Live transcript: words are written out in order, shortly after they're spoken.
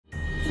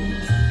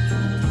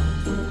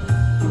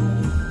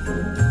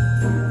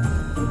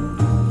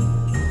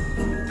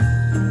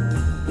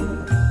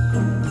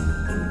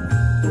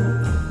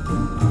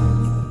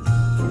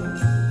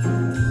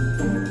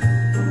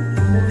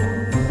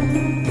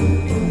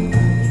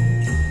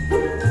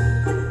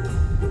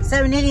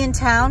we're nearly in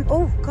town.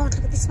 Oh God,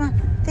 look at this man.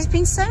 There's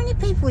been so many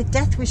people with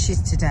death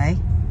wishes today.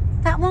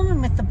 That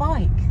woman with the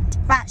bike. It's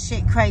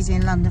batshit crazy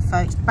in London,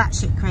 folks.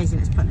 Batshit crazy.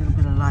 Let's put a little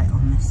bit of light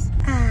on this.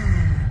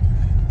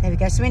 There we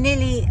go. So we're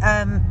nearly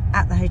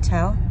at the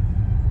hotel.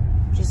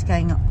 Just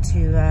going up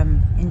to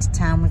into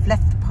town. We've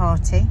left the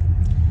party.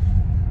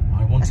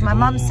 As my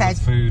mum said,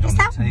 is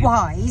that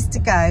wise to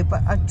go?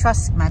 But I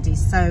trust Maddie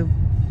so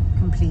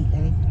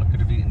completely. I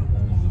could have eaten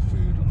all the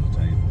food on the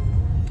table.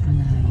 I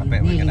know, I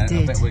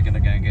bet we're gonna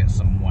go and get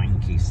some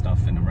wanky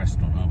stuff in a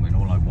restaurant, aren't we? And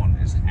all I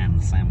want is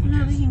ham sandwiches.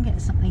 No, we can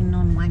get something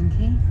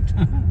non-wanky.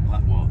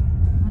 Like what?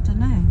 I don't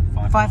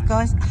know. Five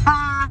Guys.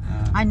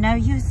 Ha! I know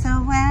you so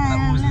well.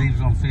 That always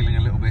leaves one feeling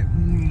a little bit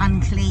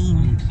unclean.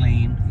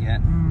 Unclean, yeah.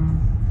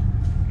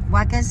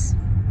 Waggers.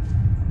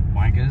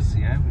 Waggers,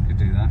 yeah, we could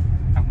do that.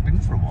 Haven't been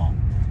for a while.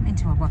 I've been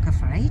to a Wagga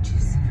for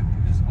ages. Yeah,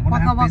 I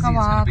wonder how busy it's going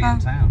to be in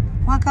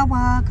town. Wagga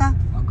Wagga.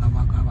 Wagga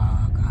Wagga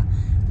Wagga.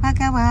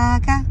 Wagga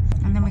Wagga.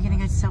 And then we're going to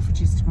go to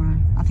Selfridges tomorrow.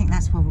 I think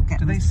that's where we'll get.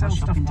 Do they sell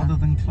stuff other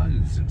than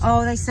clothes?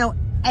 Oh, they sell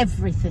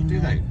everything. Do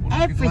they? Well,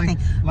 everything.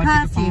 Like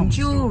perfume,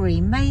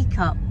 jewellery,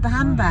 makeup,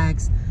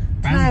 handbags.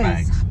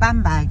 Clothes,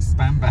 handbags,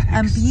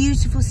 and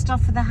beautiful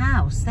stuff for the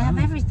house. They have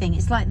everything.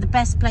 It's like the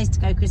best place to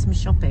go Christmas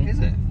shopping. Is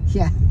it?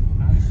 Yeah.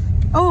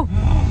 Oh,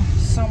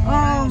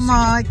 oh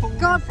my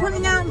God!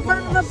 Pulling out in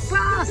front of the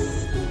bus.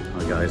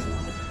 Hi guys,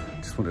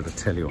 just wanted to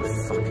tell you I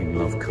fucking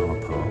love car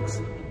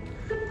parks.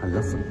 I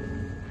love them.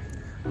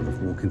 I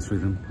love walking through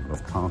them. I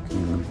love parking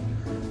in them.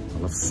 I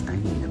love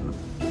staying in them.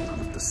 I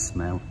love the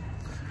smell.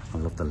 I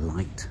love the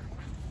light.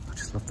 I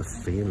just love the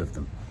feel of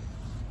them.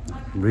 I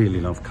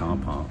really love car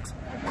parks.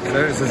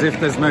 So it's as if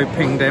there's no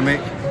pingdemic.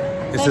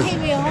 It's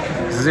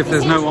as if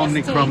there's no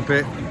Omni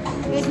Crumpet.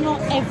 There's not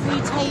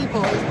every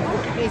table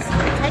is a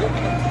table.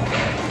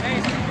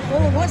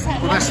 Oh, what's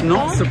that? Well, that's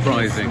not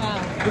surprising.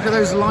 Look at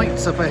those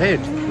lights up ahead.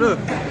 Look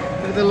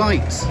at the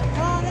lights.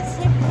 Oh, that's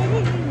so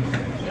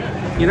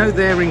pretty. You know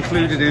they're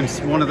included in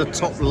one of the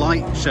top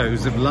light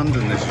shows of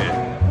London this year.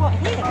 What,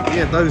 here?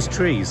 Yeah, those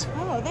trees.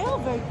 Oh, they are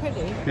very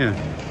pretty. Yeah.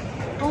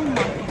 Oh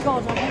my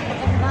God, I wonder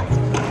whatever that's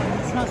called.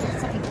 It smells like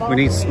something. We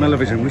need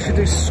smell-o-vision. We should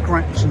do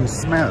scratch and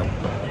smell.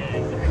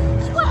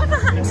 Whatever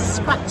happened to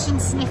scratch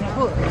and sniff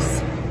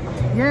books?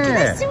 Yeah. Do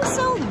they still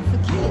sell them for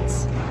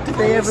kids? Did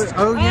they ever?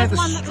 Oh yeah, the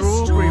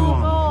strawberry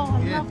one. Oh, I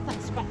love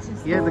that scratch and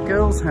sniff. Yeah, the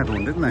girls had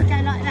one, didn't they? Go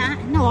like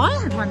that. No, I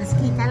had one as a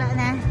kid. Go like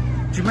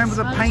that. Do you remember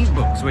the paint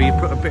books where you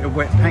put a bit of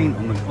wet paint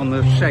on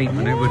the shape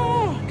and it would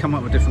come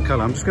up with a different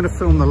colour? I'm just going to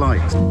film the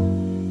lights.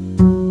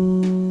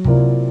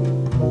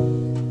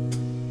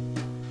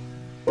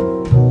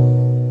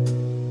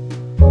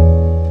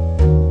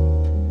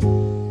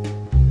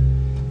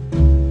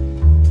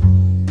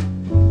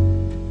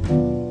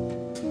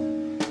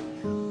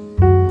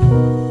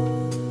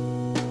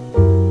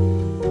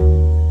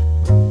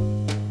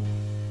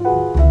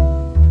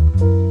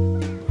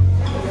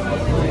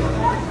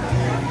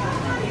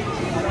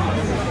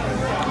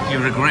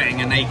 You're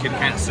regretting a naked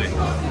catsuit.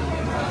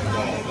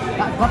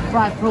 I've got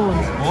fried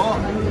prawns. What?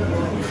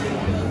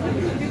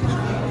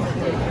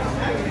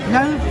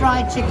 No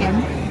fried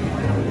chicken.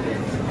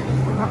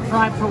 Got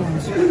fried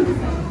prawns. It's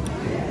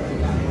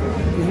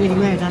really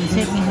weird. I'm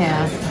sitting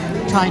here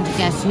trying to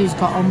guess who's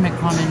got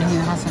Omicron and who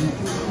hasn't.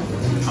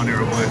 I can't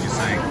hear a word you're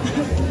saying. I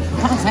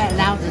can't say it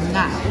louder than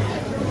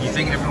that. You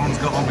think everyone's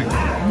got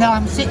Omicron? No,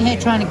 I'm sitting here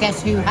trying to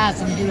guess who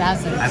has and who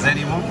hasn't. Has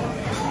anyone?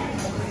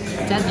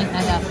 I don't think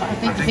they have, but I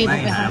think the people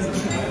they behind.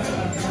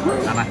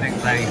 have. And I think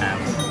they have.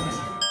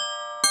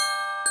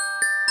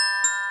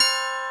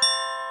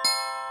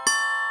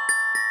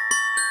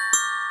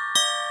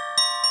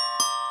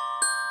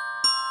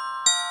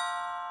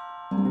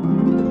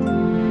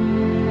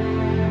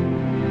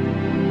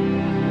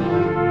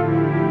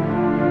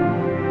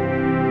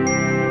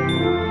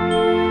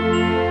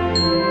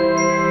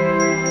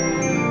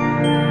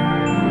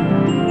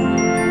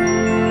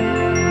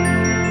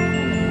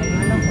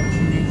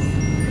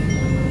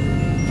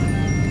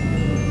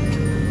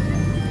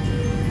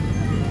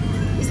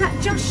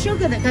 Just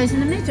sugar that goes in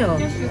the middle.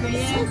 Just sugar,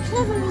 yeah. So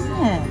clever, isn't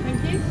it?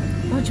 Thank you.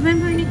 Well, do you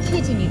remember when you were a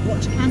kid and you'd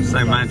watch Candy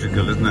So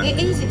magical, isn't it?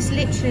 It is. It's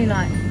literally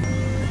like,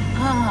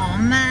 oh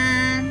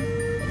man.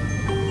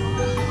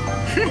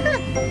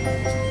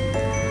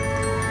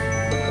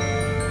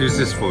 Who's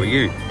this for?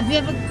 You? Has it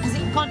ever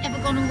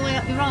gone all the way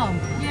up your arm?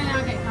 Yeah, no,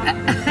 I get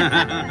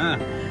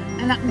that.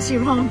 And up into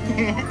your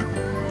armpit.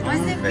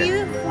 Isn't it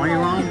beautiful? Why are you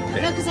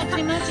laughing? No, because I can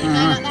imagine it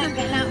going like that and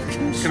getting out of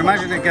control. You can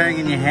imagine it going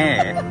in your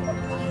hair.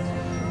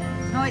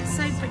 Oh, it's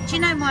so pretty. Do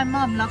you know my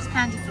mum loves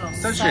candy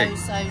floss Does so she?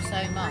 so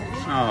much?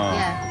 Oh.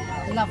 Yeah,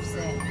 loves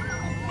it.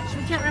 Should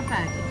we get her a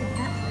bag?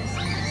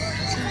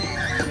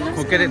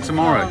 We'll get it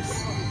tomorrow.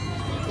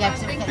 Yeah,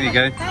 There you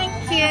go.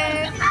 Thank you.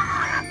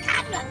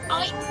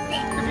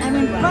 I'm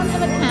in front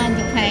of a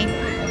candy cane,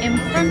 in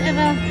front of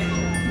a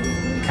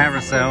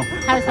Carousel.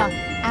 carousel.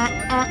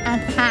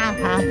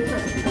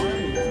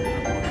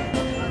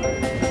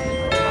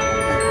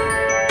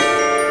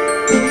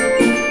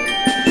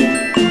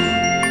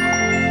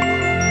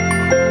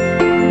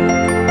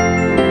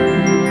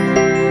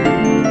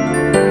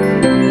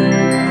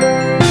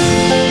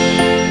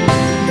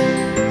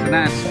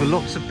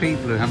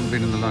 that haven't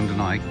been in the London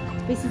Eye.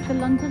 This is the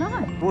London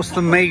Eye. What's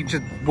the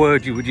major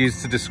word you would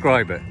use to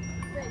describe it?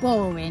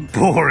 Boring.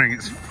 Boring.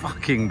 It's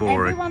fucking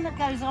boring. Everyone that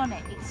goes on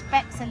it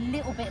expects a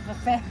little bit of a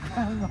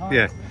fairground ride.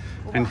 Yeah.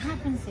 But what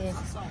happens is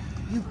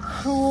you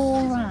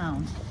crawl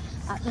around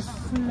at the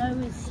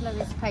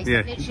slowest pace.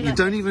 Yeah. You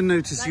don't even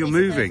notice you're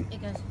moving.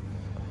 It goes.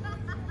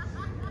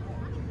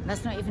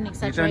 That's not even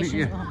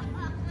exaggeration.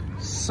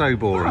 So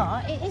boring.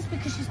 But it is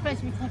because you're supposed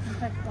to be taking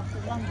photographs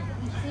of London.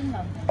 You've seen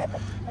London.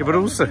 Yeah, but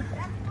also,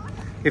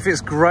 if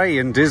it's grey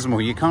and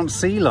dismal, you can't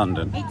see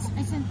London. It's a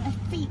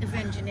feat of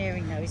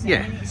engineering, though, isn't it?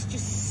 Yeah. I mean, it's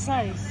just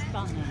so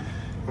stunning.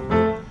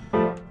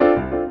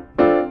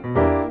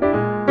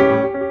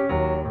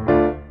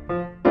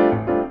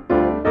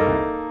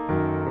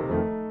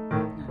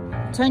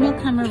 Turn your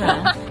camera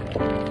around.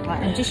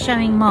 Right, I'm just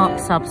showing Mark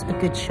Subs a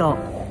good shot.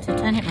 So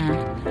turn it round.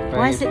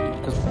 Why is it?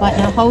 Right,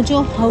 now hold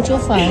your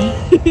phone.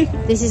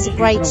 This is a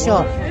great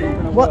shot.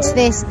 Watch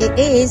this. It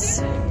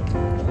is.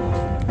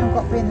 I've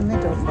got to be in the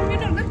middle.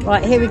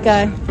 Right, here we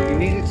go. You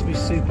need it to be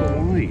super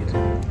wide.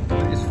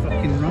 It's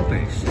fucking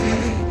rubbish.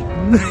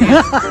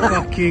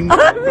 Fucking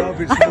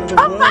rubbish.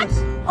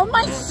 On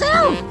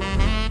myself.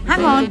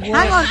 Hang on,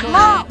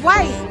 Mark.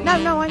 Wait. No,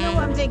 I know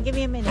what I'm doing. Give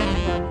me a minute.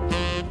 Hang on.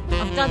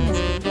 I've done this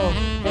before.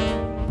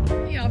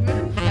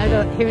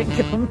 No, here it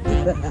comes.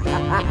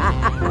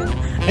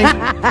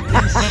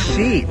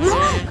 Shit.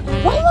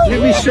 Let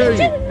me show you.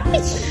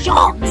 Nice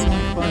shot. No.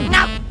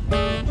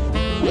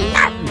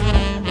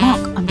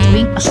 Mark, I'm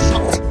doing a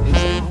shot.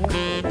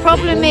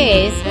 Problem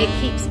is, it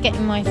keeps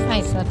getting my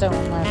face and I don't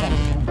want my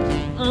face.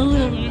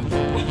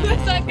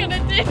 What's that gonna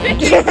do?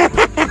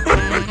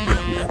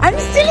 I'm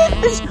still in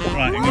the shot.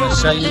 Right, I'm going to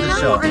show you the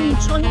shot. I'm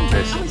trying to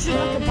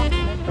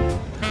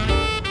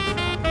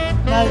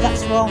No,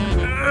 that's wrong.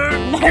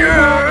 No,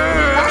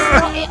 that's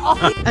not it.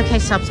 Okay,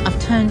 Subs, I've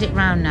turned it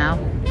round now,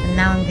 and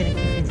now I'm going to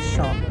give you the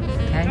shot.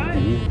 Okay?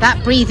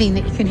 That breathing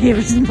that you can hear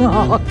is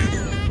Mark.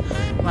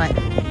 Right.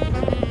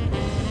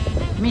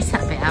 Miss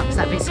that bit out, because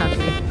that bit's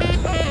ugly.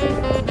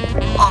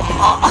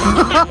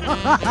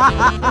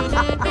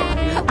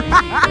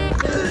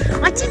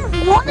 I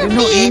didn't want to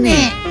be in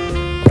it.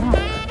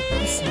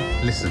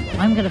 Listen.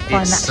 I'm going to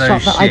find that so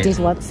shot that I shit. did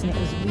once, and it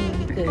was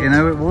really good. You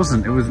know, it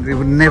wasn't. It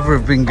would never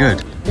have been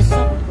good.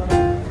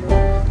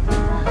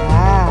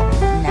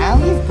 Now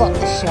you've got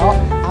the shot.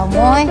 And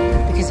why?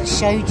 Because it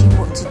showed you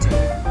what to do.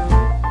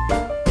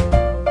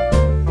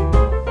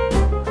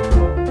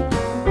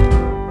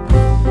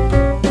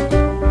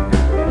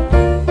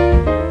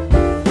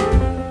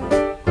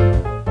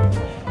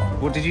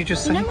 What did you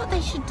just say? You know what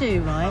they should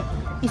do, right?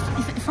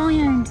 If I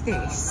owned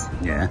this,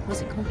 Yeah.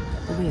 what's it called?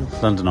 The wheel.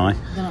 London Eye.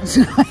 It's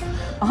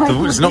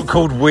It's not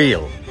called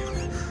Wheel.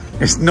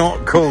 It's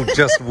not called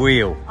just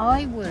Wheel.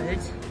 I would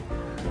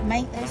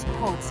make those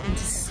pods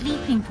into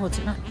sleeping pods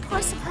at the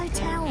price of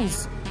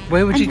hotels.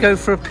 Where would you go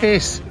for a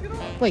piss?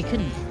 Well, you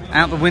couldn't.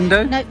 Out the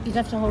window? No, you'd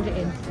have to hold it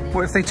in.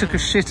 What if they took a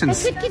shit and...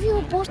 They could give you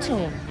a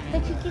bottle. They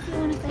could give you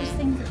one of those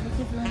things that they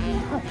give you on the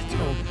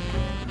hospital.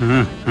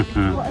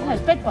 What are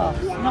those? Bed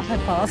baths? Not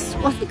bed baths.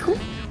 What are they called?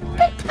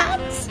 Bed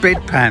pans.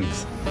 Bed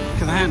pans.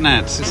 Look at that,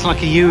 Nads. It's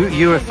like a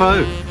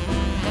UFO.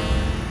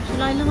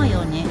 Shall I lie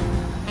on it?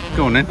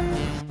 Go on then.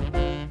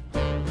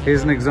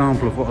 Here's an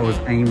example of what I was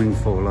aiming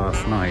for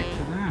last night.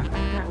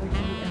 That would be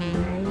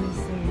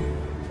amazing.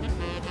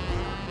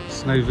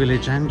 Snow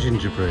Village and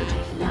gingerbread.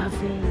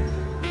 Love it.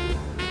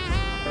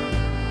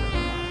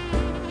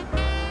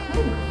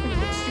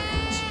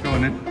 Go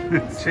on then.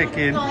 Check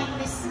in. Like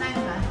this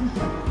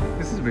snowman.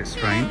 This is a bit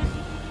strange.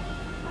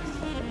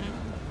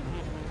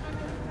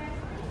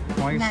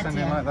 Why are you standing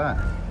Nadia. like that?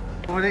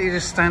 Why don't you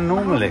just stand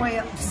normally? Halfway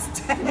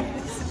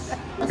upstairs.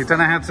 You don't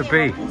know how to be.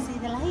 I can see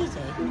the lady.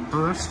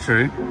 Oh, that's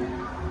true.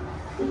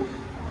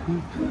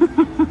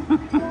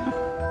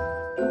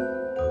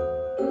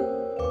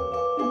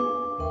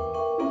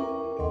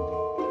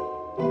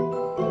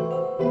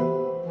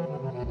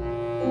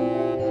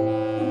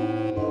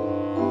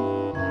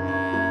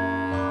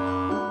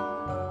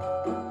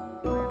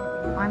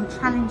 I'm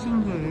challenging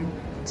you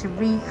to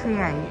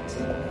recreate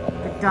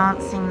the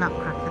dancing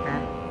nutcracker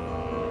there.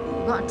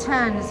 You've got to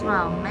turn as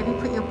well. Maybe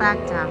put your bag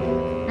down.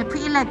 Now put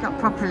your leg up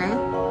properly.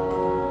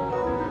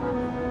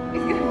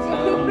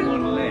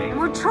 One leg.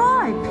 We'll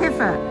try.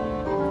 Pivot.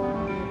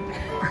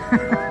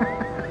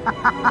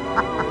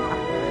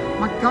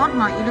 My God,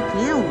 Mike, you look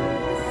ill.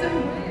 So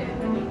weird.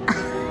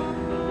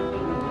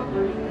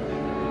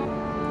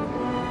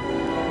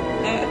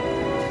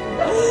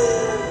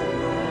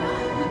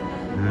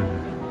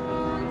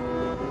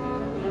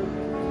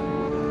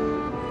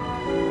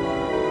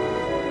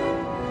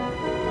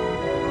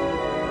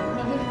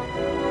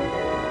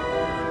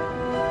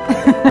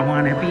 I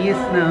wanna be a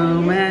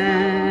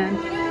snowman.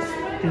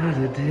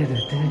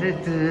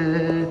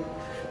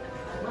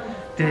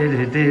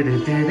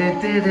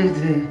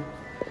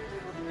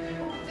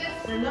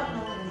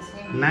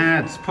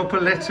 Nads, pop a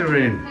letter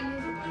in.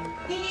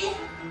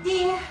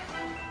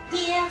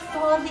 Dear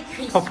Father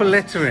Christmas. Pop a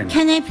letter in.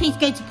 Can I please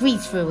go to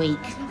Greece for a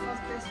week?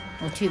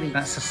 Or 2 weeks.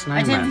 That's a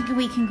I snowman. don't think a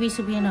week in Greece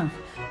will be enough.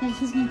 No,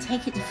 he's going to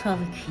take it to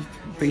Father Keith.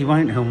 But he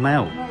won't, he'll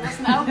melt. That's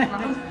an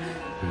alcohol.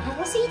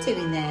 What's he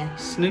doing there?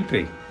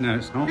 Snoopy. No,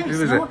 it's not. No, Who it's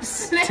is not.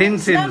 it?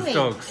 Tintin's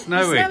dog.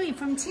 Snowy. Snowy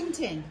from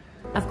Tintin.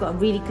 I've got a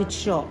really good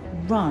shot.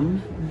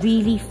 Run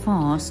really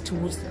fast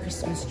towards the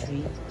Christmas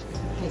tree.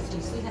 Okay, so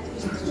you see that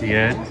Christmas tree?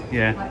 Yeah,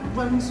 yeah. Like,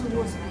 run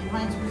towards it.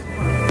 Run towards the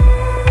front.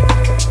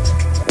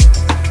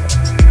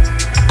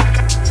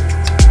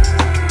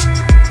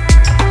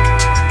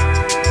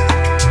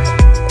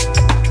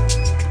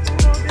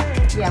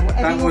 Yeah,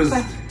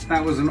 whatever.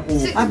 That was an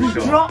awful I've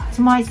shot. dropped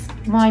my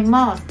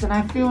mask and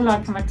I feel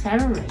like I'm a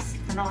terrorist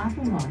for not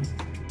having one.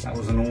 That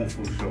was an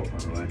awful shot, by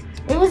the way.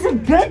 It was a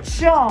good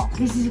shot.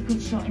 This is a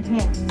good shot in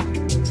here.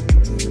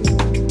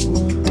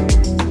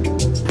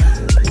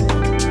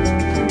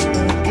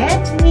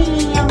 It's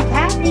me, I'm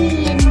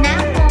happy and now.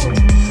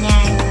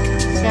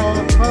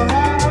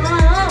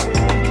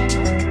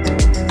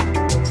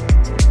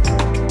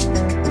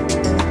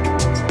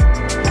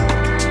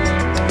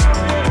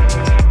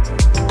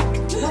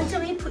 Why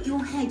don't you put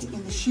your head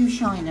in the shoe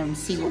shiner and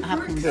see what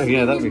happens? Oh,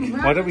 yeah, that'd be.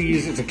 Why don't we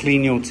use it to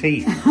clean your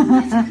teeth?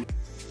 I'm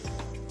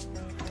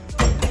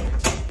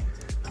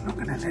not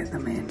going to let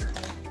them in.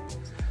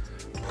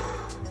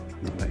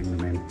 I'm not letting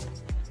them in.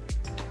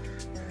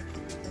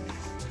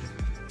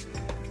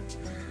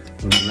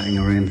 I'm not letting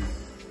her in.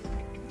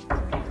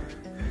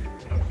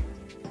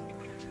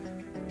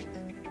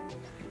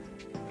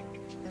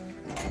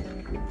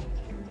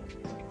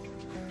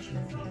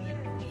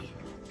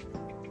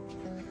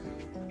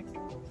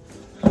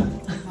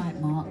 Right,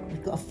 Mark,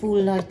 we've got a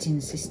full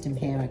lighting system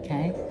here,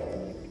 okay?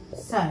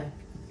 So,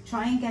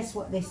 try and guess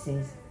what this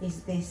is.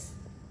 Is this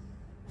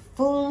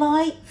full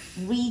light,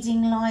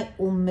 reading light,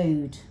 or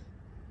mood?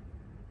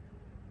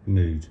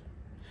 Mood.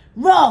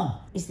 Wrong!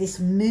 Is this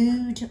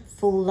mood,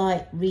 full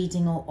light,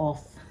 reading, or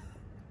off?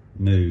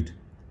 Mood.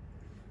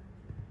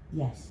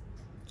 Yes.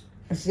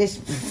 Is this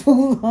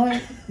full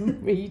light,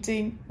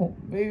 reading, or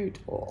mood,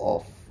 or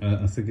off?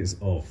 I think it's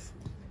off.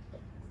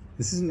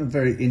 This isn't a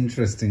very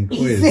interesting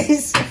quiz. Is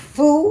this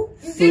full,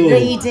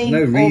 reading,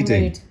 No, or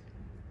reading. mood?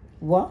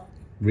 What?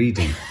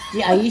 Reading.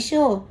 Yeah, are you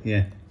sure?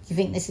 Yeah. Do you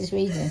think this is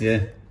reading?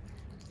 Yeah.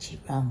 Gee,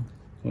 wrong.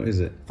 What is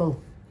it?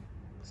 Full.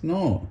 It's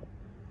not.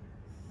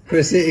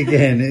 Press it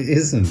again. It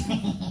isn't.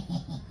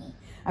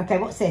 Okay,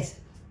 what's this?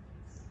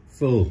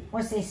 Full.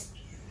 What's this?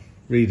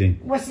 Reading.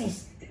 What's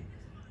this?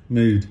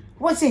 Mood.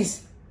 What's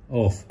this?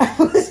 Off.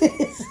 What's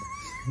this?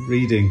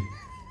 Reading.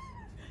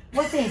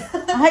 What's this?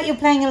 I hope you're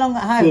playing along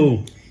at home.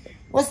 Full.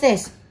 What's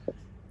this?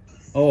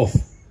 Off.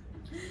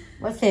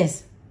 What's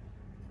this?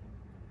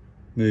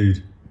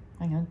 Mood.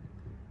 Hang on.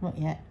 Not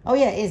yet. Oh,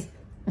 yeah, it is.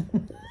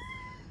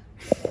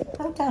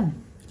 Well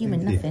done. Human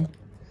Thank you. nothing.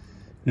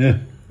 Yeah.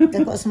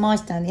 They've got some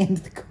ice down the end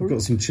of the I've corridor.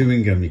 got some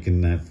chewing gum you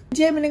can have.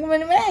 German Hang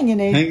it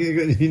got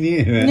in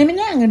here.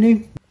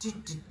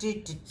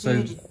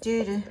 So,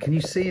 can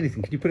you see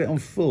anything? Can you put it on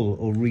full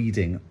or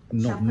reading?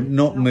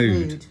 Not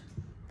mood.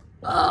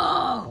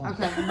 Oh,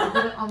 okay. I'm going to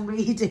put it on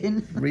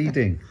reading.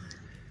 Reading.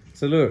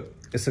 So look,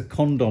 it's a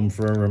condom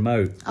for a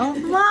remote. Oh,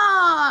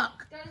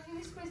 Mark! Dad, I think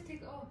you're supposed to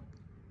take it off.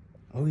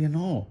 Oh, you're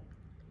not.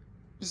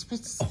 You're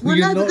supposed to... Oh,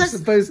 you're not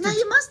supposed to... No,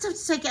 you must have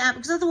to take it out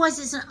because otherwise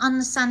it's an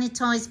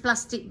unsanitised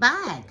plastic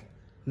bag.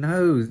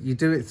 No, you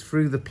do it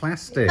through the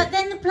plastic. But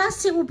then the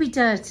plastic will be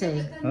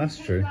dirty. But then That's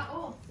take true. that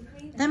off, the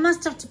cleaner. They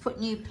must have to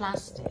put new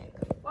plastic.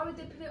 Why would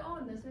they put it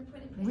on? There's no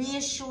point in putting it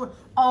Reassure.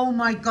 Oh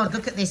my God!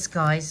 Look at this,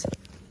 guys.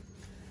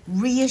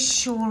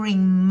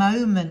 Reassuring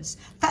moments.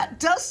 That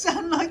does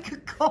sound like a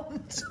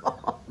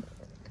condom.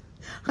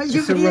 Are you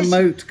It's a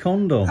remote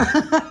condom.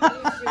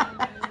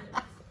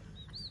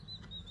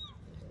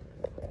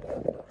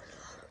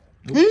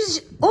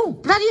 Who's? Oh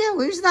bloody hell!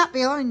 Who's that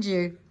behind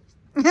you?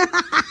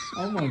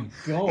 Oh my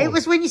God. It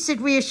was when you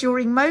said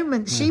reassuring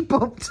moments. She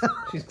popped up.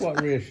 She's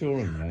quite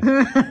reassuring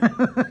though.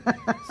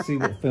 See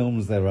what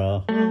films there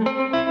are.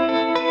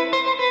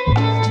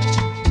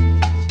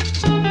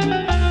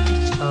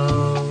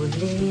 Oh,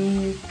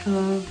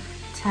 little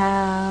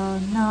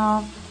town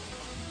of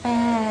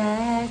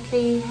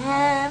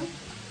Bethlehem,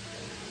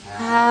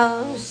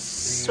 how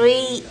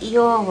sweet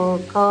your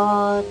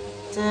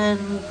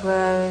garden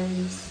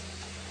grows.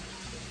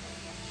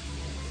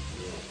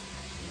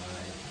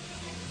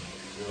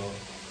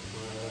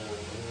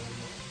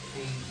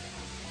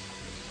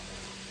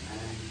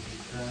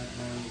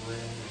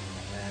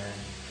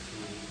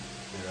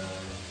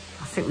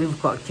 I think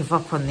we've got to give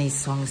up on these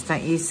songs,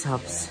 don't you,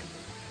 subs?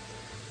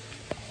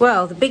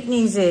 Well, the big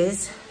news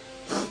is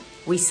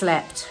we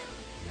slept,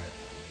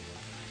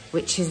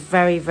 which is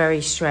very,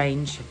 very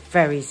strange,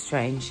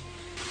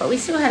 But we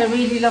still had a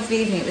really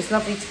lovely evening. It was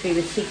lovely to be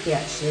with Kiki,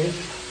 actually.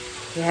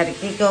 We had a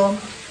giggle.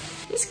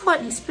 It's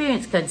quite an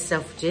experience going to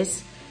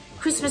Selfridges.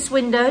 Christmas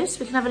windows.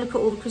 We can have a look at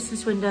all the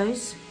Christmas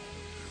windows.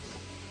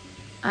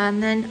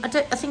 And then I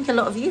think a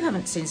lot of you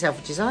haven't seen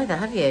Selfridges either,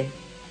 have you?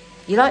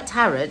 You liked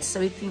Harrods, so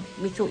we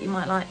thought you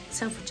might like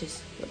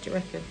Selfridges. What do you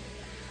reckon?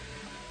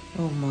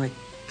 Oh my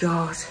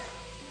God.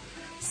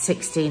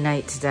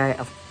 16.8 today.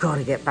 I've got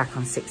to get back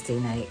on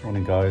 16.8.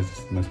 Morning guys,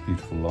 it's the most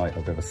beautiful light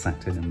I've ever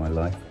sat in my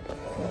life.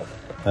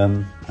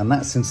 And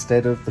that's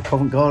instead of the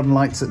Covent Garden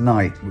lights at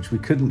night, which we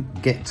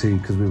couldn't get to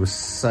because we were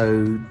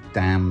so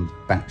damn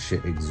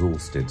batshit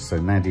exhausted. So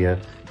Nadia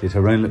did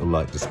her own little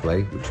light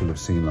display, which you'll have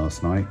seen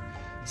last night.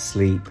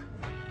 Sleep,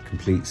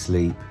 complete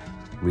sleep,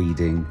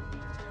 reading,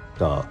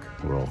 dark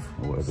or off,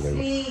 or whatever they were.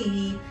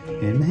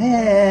 In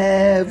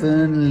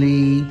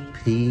heavenly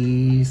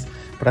peace.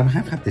 But I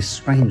have had this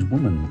strange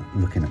woman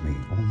looking at me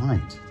all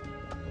night.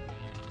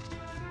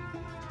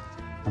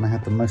 And I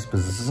had the most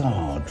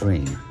bizarre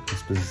dream.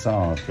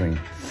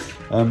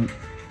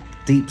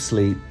 Deep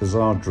sleep,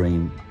 bizarre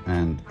dream,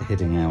 and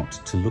heading out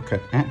to look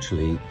at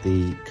actually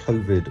the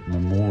COVID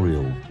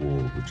memorial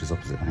wall, which is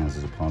opposite the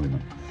Houses of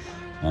Parliament.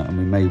 And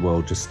we may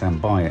well just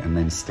stand by it and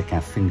then stick our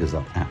fingers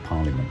up at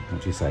Parliament.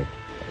 What do you say?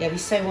 Yeah, we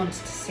so wanted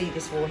to see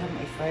this wall, haven't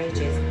we, for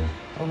ages? Yeah.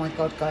 Oh my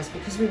God, guys,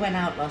 because we went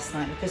out last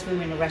night, because we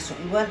were in a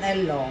restaurant, we weren't there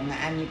long,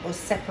 and we were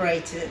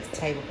separated at the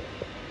table.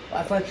 But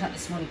I've woken up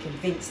this morning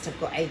convinced I've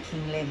got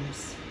aching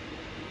limbs.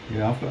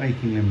 Yeah, I've got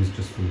aching limbs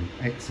just from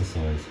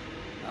exercise.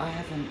 I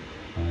haven't.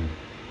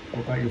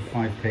 What about your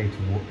 5k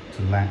to walk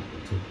to lap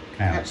to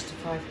couch? Couch to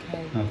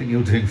 5k. No, I think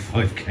you're doing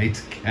 5k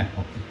to couch.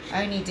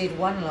 I only did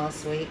 1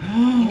 last week.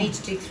 You need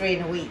to do 3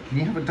 in a week.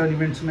 You haven't done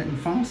your intermittent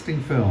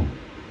fasting film.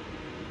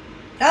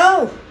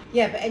 Oh!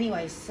 Yeah, but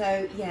anyway,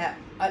 so yeah,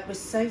 it was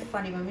so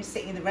funny when we were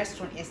sitting in the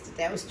restaurant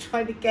yesterday. I was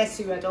trying to guess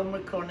who had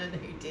Omicron and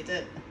who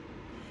didn't.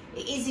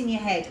 It is in your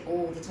head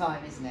all the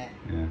time, isn't it?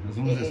 Yeah, as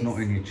long as it's not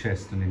in your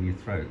chest and in your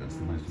throat, that's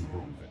the most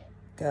important bit.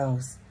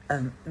 Girls,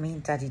 me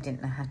and Daddy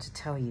didn't know how to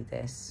tell you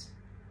this.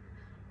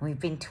 We've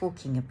been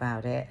talking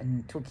about it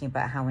and talking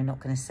about how we're not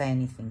going to say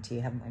anything to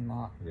you, haven't we,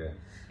 Mark? Yeah.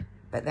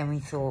 But then we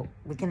thought,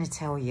 we're going to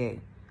tell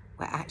you.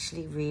 We're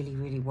actually really,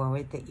 really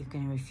worried that you're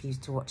going to refuse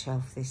to watch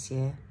Elf this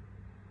year.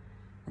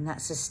 And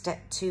that's a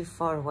step too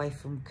far away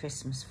from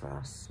Christmas for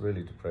us. It's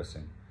really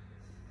depressing.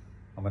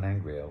 I'm an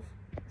angry elf.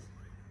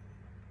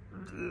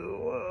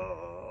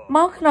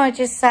 Mark and I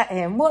just sat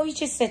here, and what have you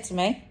just said to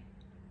me?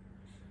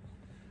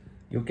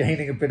 You're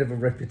gaining a bit of a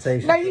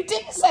reputation. No, you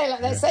didn't say it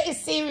like that. Say it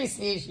as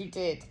seriously as you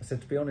did. I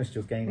said, to be honest,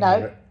 you're gaining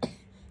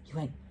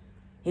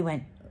He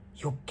went,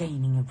 you're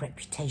gaining a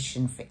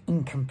reputation for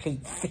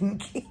incomplete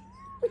thinking.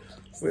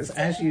 Well, it's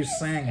as you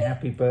sang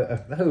Happy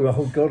Birthday.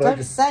 Oh God.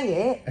 Don't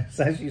say it. It's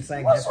as you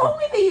sang What's wrong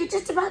with you? You're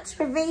just about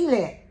to reveal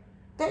it.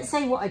 Don't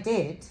say what I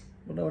did.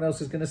 Well, no one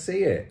else is going to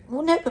see it.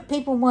 Well, no, but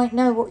people might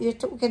know what you're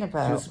talking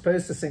about. She was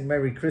supposed to sing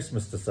Merry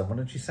Christmas to someone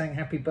and she sang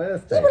Happy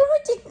Birthday. Yeah, well, I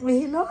didn't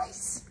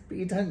realise. But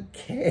you don't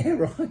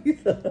care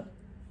either.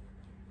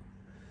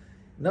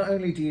 Not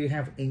only do you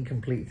have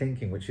incomplete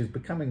thinking, which is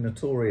becoming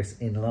notorious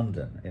in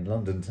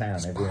London town,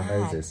 It's everyone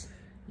bad. knows this,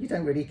 you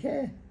don't really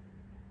care.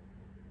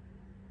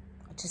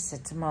 I just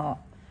said to Mark,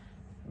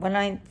 when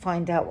I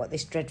find out what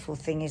this dreadful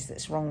thing is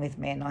that's wrong with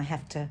me and I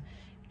have to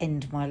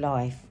end my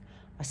life,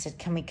 I said,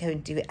 can we go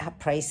and do it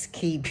après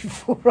ski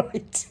before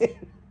I do?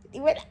 He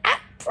went,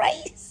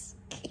 après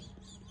ski?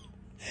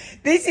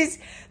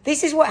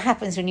 This is what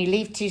happens when you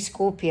leave 2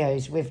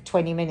 Scorpios with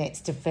 20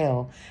 minutes to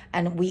fill,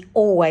 and we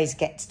always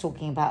get to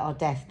talking about our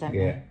death, don't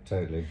we? Yeah,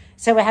 totally.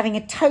 So we're having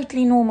a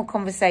totally normal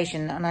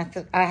conversation, and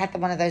I had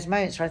one of those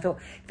moments where I thought,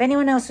 if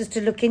anyone else was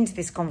to look into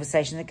this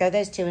conversation, they'd go,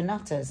 those two are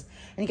nutters.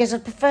 And he goes,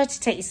 I'd prefer to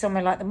take you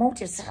somewhere like the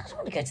Maldives. I said, I don't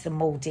want to go to the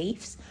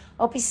Maldives.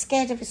 I'll be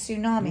scared of a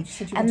tsunami.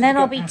 And then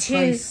I'll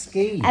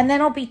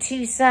be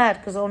too sad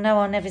because I'll know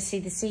I'll never see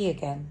the sea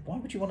again. Why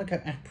would you want to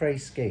go après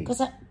ski?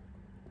 Because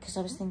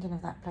I was thinking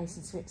of that place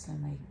in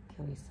Switzerland where you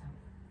kill yourself.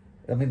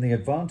 I mean, the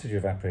advantage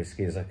of après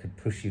ski is I could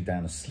push you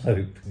down a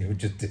slope and you would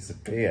just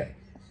disappear.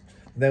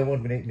 No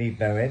one would need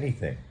know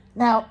anything.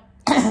 Now,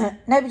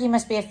 nobody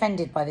must be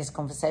offended by this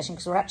conversation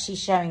because we're actually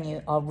showing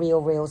you our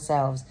real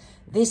selves.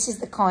 This is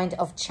the kind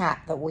of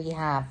chat that we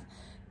have.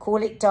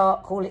 Call it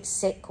dark, call it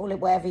sick, call it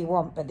whatever you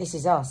want, but this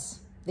is us.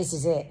 This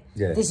is it.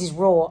 Yeah. This is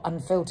raw,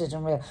 unfiltered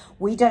and real.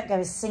 We don't go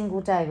a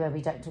single day where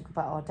we don't talk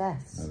about our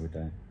deaths. No, we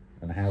don't.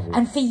 And how we...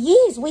 And for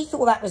years, we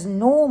thought that was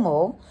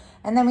normal.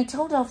 And then we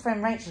told our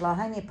friend Rachel, our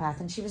homeopath,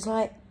 and she was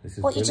like,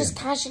 what, you just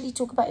casually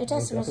talk about your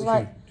deaths? And I was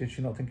like... Did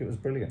she not think it was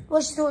brilliant?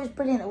 Well, she thought it was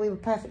brilliant that we were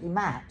perfectly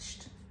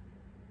matched.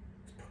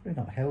 It's probably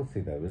not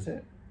healthy, though, is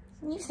it?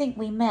 You think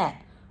we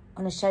met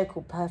on a show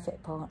called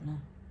Perfect Partner?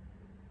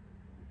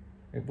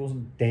 It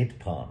wasn't Dead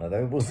Partner,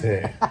 though, was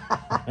it?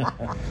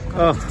 I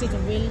just did a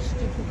really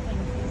stupid thing.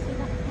 You see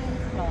that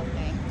cauliflower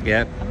thing?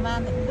 Yeah. A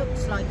man that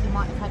looks like he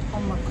might have had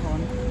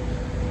Omicron.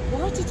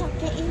 Why did I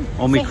get in?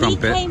 Omicron so he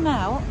bit. came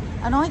out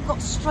and I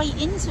got straight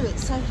into it.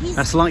 So his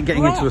That's like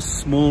getting into a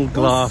small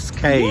glass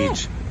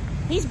cage.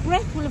 Yeah, his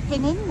breath will have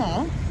been in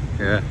there.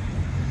 Yeah.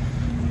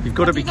 You've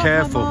got to be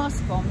careful. I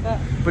didn't have my mask on,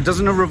 but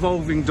doesn't a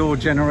revolving door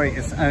generate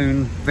its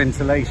own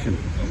ventilation?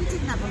 He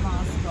didn't have a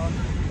mask on.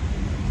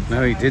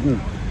 No, he didn't.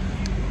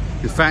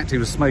 In fact, he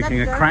was smoking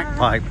a crack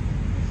pipe.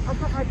 I've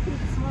got my big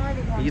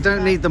smiley one. You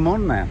don't need them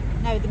on now.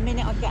 No, the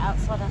minute I get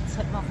outside, I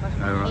take them off.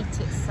 I hate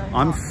it so much.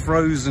 I'm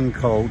frozen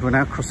cold. We're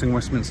now crossing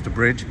Westminster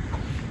Bridge.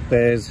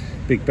 There's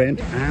Big Ben.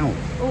 Ow.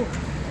 Oh.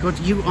 God,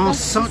 you are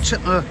such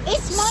a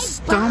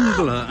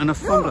stumbler and a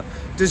fumbler.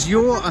 Does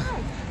your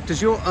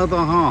other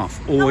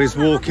half always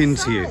walk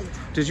into you?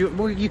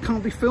 Well, you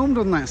can't be filmed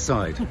on that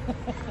side.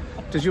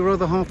 Does your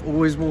other half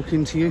always walk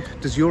into you?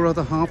 Does your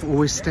other half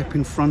always step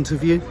in front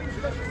of you?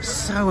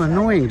 So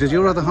annoying. Does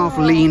your other half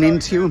lean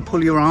into you and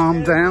pull your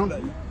arm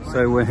down?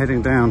 So we're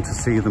heading down to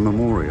see the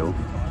memorial,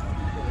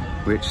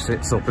 which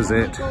sits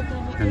opposite,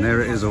 and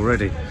there it is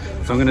already.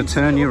 So I'm going to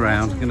turn you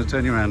around. And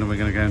we're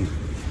going to go and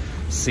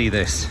see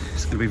this.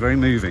 It's going to be very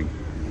moving.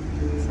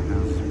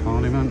 House of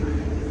Parliament.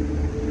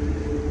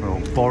 Well,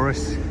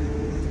 Boris,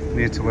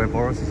 near to where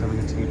Boris is having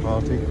a tea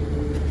party.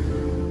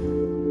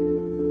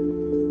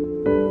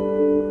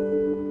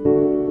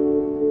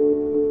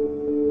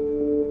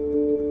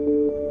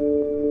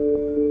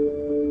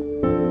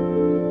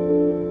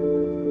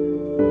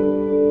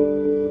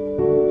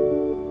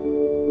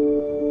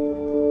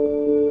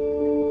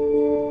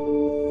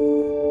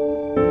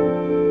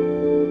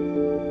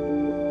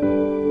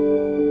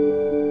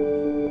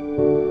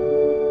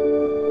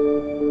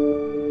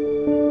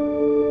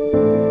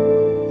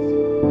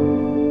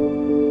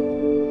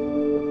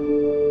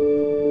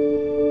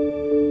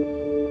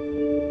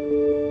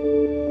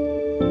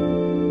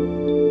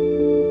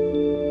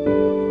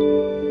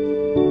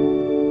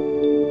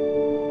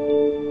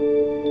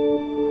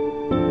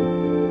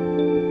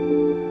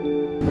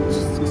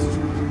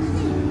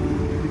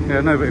 Yeah,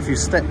 no, but if you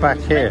step back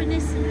here.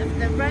 Reminiscent of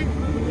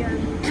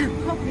the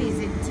poppies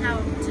in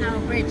Tower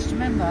Bridge, do you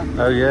remember?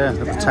 Oh yeah,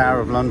 the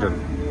Tower of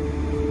London.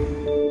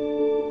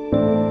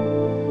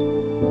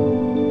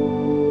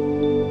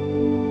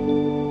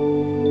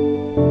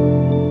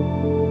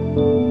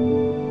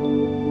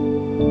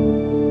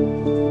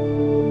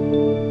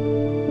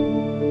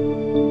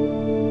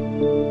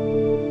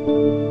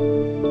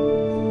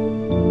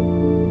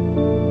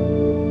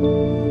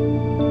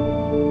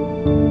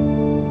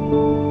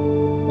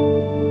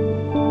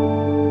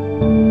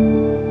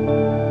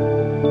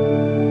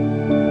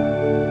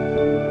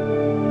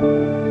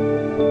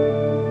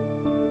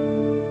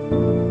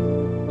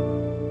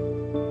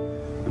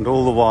 And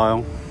all the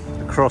while,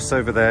 across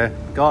over there,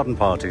 garden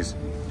parties.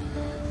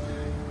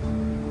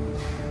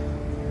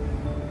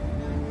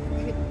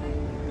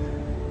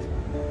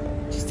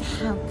 Just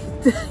how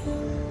could they?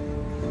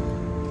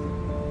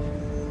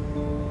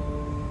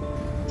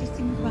 Just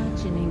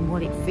imagining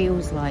what it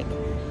feels like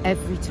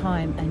every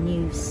time a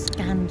new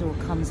scandal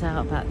comes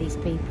out about these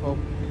people.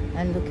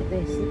 And look at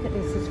this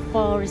as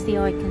far as the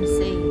eye can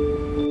see.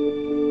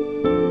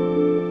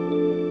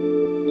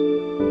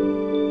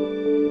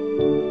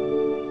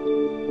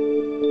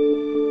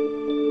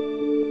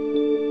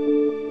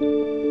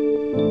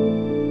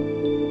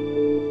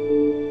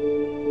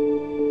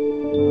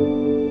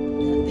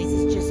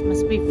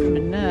 From a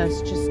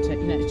nurse, just to,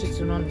 you know, it's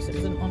just an honour. It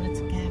was an honour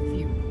to care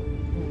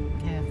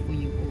for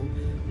you all.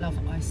 Love,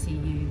 I see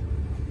you.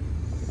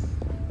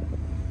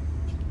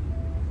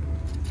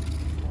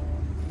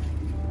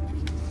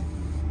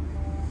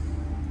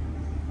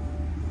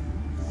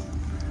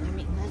 I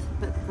mean,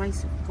 but the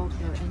grace of God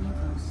go any of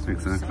us.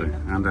 Exactly, so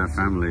and our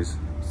families.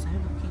 So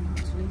lucky not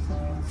to lose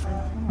anyone so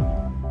far.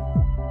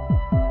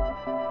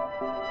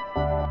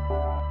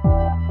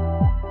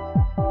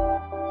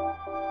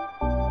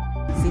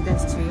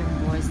 Those two young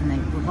boys, and they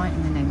were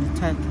writing the name of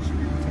Turkish,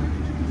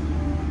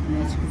 and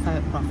they took a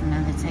photograph, and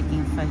now they're taking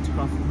a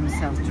photograph of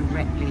themselves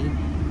directly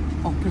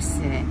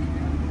opposite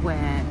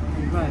where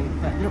they wrote.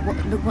 But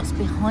look what's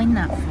behind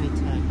that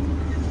photo.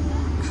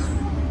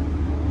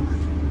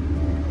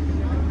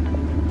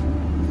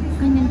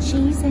 Wine and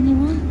cheese,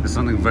 anyone? There's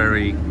something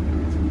very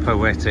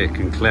poetic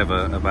and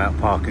clever about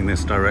parking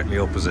this directly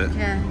opposite.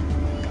 Yeah.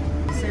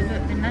 So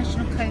look, the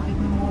National COVID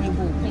Memorial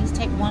Wall. Please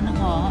take one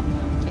heart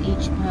to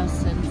each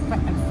person,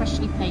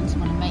 freshly painted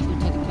one, and make your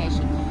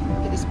dedication.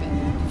 Look at this bit.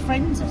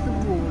 Friends of the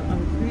Wall are a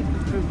group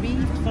of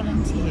bereaved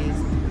volunteers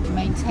who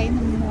maintain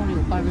the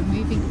memorial by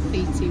removing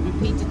graffiti,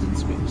 repeated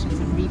inscriptions,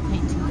 and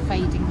repainting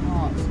fading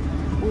hearts.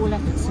 All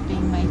efforts are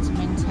being made to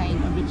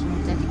maintain original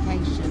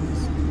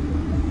dedications.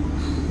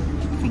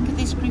 Think of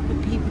this group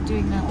of people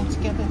doing that all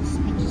together. There's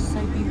something just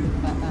so beautiful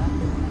about that.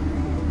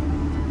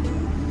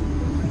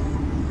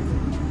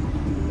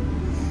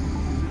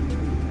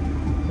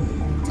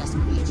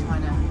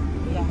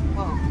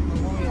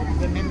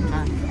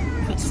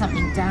 Put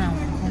something down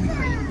on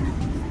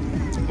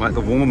concrete. Like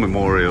the war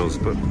memorials,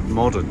 but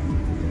modern.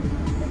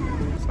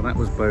 So that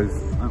was both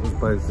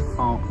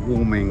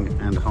heartwarming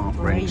and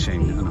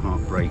heart-wrenching and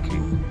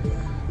heartbreaking.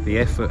 The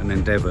effort and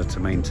endeavour to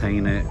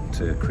maintain it,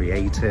 to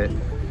create it,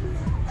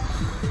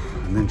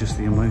 and then just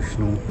the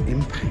emotional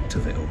impact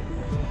of it all.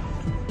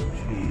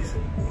 Jeez.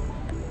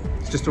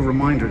 It's just a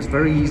reminder, it's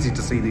very easy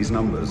to see these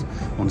numbers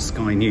on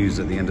Sky News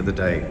at the end of the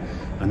day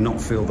and not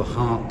feel the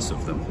hearts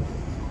of them.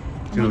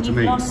 Do you know what I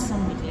mean? Lost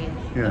somebody.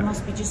 Yeah. It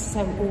must be just so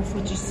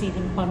awful to see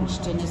them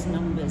bunched in as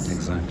numbers.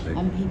 Exactly.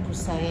 And people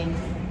saying,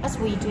 as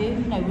we do, you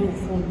know, we're all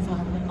falling for,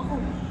 oh,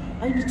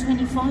 only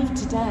 25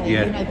 today,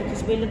 yeah. You know,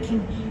 because we're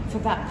looking for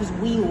that, because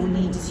we all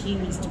need as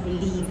humans to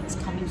believe it's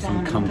coming down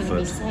and going to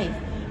be safe.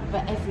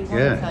 but every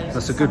one of those.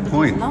 That's a good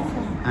point.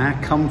 Our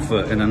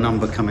comfort in a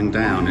number coming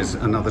down is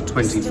another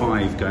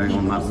 25 going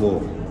on that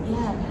wall.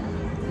 Yeah.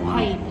 Wow.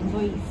 Pain and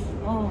grief.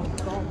 Oh,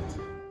 God.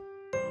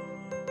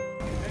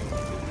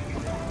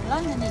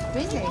 London is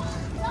busy.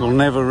 We'll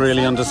never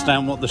really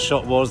understand what the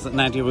shot was that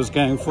Nadia was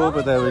going for,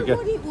 but there we go.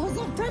 What it was.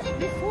 I've done it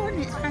before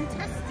and it's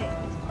fantastic.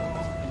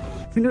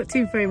 We're not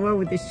doing very well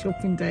with this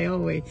shopping day, are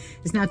we?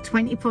 It's now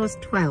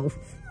 12:20.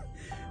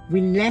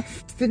 We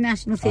left the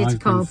National Theatre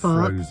car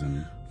park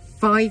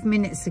 5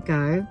 minutes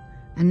ago,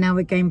 and now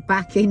we're going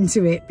back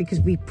into it because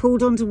we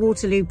pulled onto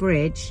Waterloo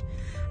Bridge,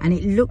 and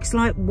it looks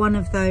like one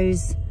of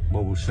those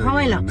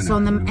pile-ups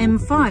on the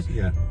M5.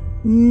 Yeah.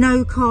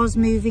 No cars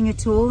moving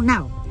at all.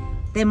 Now,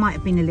 there might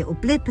have been a little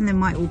blip and they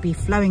might all be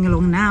flowing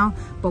along now,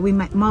 but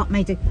Mark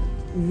made a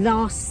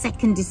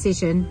last-second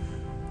decision,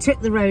 took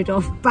the road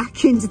off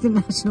back into the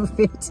National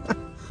Theatre.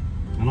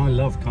 And I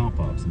love car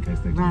parks, in case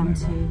they didn't know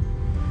that.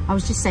 I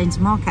was just saying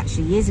to Mark,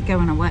 actually, years ago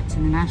when I worked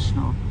in the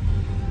National,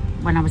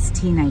 when I was a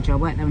teenager, I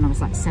worked there when I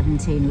was like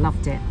 17,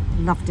 loved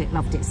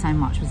it so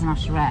much, was an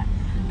usherette.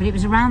 But it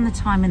was around the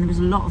time when there was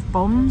a lot of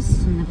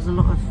bombs and there was a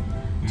lot of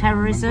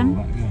terrorism,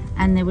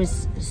 and there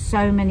was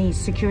so many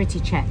security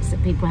checks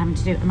that people were having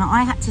to do. And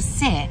I had to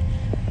sit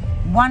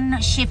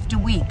one shift a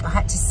week, I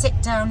had to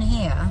sit down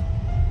here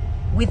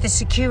with the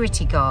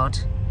security guard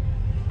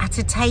at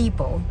a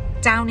table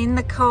down in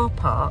the car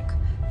park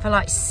for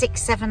like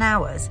 6-7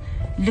 hours,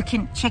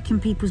 checking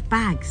people's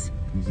bags.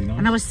 Was he nice?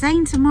 And I was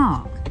saying to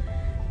Mark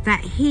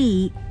that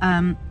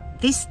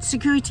this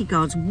security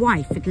guard's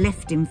wife had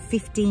left him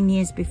 15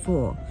 years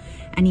before,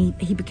 and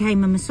he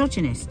became a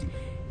misogynist.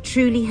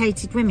 Truly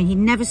hated women. He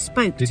never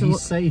spoke to... Did he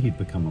say he'd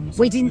become a misogynist?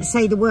 We didn't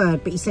say the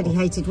word, but he said he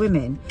hated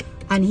women,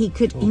 and he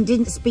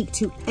didn't speak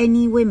to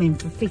any women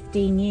for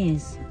 15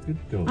 years. Good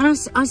God. And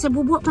I said,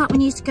 well, what about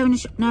when you used to go in a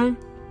shop? No,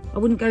 I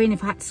wouldn't go in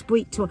if I had to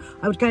speak to her.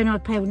 I would go in,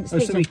 I'd pay, I wouldn't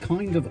speak so to he her.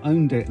 kind of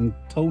owned it and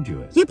told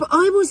you it? Yeah, but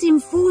I was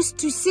enforced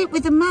to sit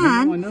with a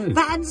man I know.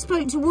 that hadn't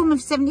spoken to a woman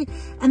for 7 years.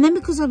 And then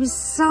because I was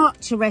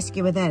such a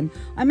rescuer then,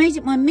 I made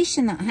it my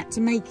mission that I had to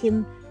make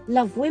him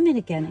love women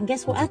again. And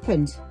guess what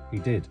happened? He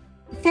did.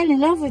 He fell in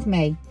love with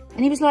me.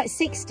 And he was like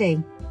 60.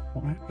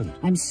 What happened?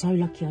 I'm so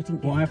lucky I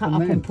didn't get cut happened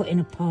up then? and put in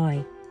a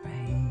pie.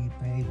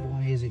 Babe,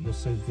 why is it you're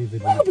so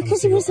vivid? Well,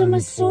 because he was a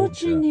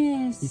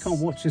misogynist. You can't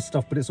watch this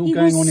stuff, but it's all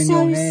going on in your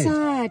head. He was so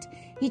sad.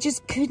 He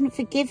just couldn't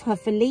forgive her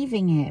for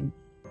leaving him.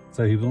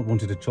 So he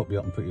wanted to chop you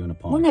up and put you in a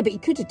pie? Well, no, but he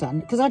could have done,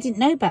 because I didn't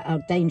know about how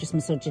dangerous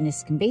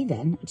misogynists can be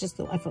then. I just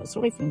thought, I felt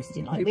sorry for him because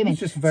he didn't like women.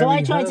 So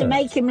I tried to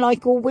make him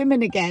like all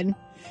women again.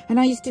 And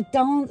I used to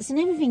dance and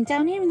everything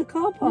down here in the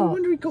car park. I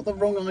wonder he got the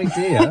wrong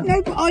idea.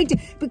 No, but I did.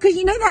 Because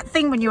you know that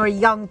thing when you're a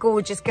young,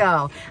 gorgeous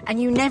girl and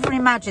you never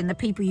imagine the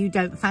people you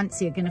don't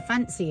fancy are going to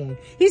fancy you.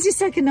 He's just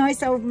like a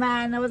nice old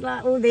man. I was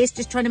like, all this,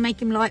 just trying to make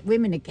him like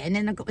women again.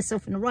 And I got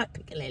myself in the right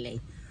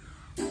piccalilli.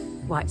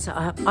 Right, so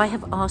I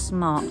have asked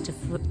Mark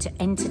to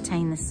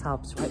entertain the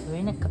subs. Right, we're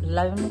in a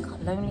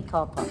lonely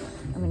car park.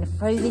 I'm going to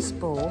throw this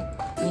ball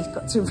and he's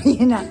got to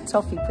reenact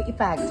Toffee. Put your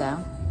bag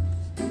down.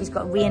 He's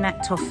got to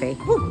reenact Toffee.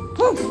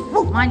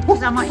 Mind,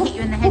 because I might hit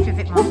you in the head with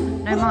it, Mark.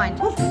 No, mind.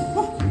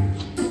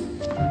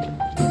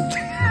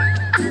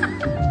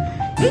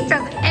 He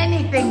does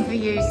anything for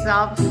you,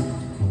 subs.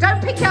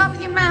 Don't pick it up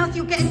with your mouth,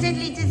 you'll get a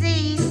deadly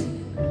disease.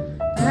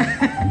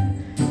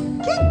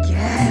 Good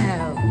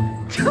girl.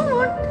 Come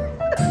on.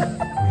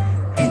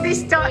 Is this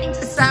starting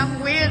to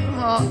sound weird,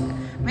 Mark?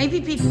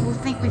 Maybe people will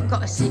think we've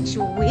got a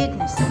sexual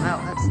weirdness about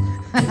us.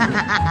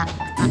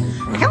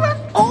 Come on.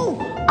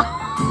 Oh!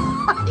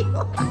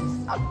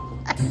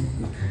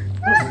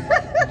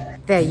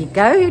 There you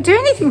go. You'll do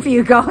anything for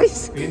you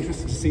guys. Be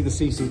interested to see the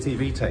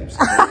CCTV tapes.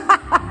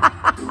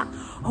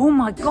 Oh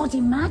my God,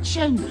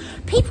 imagine.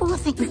 People will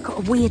think we've got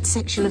a weird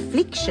sexual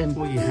affliction.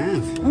 What you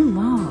have. Oh,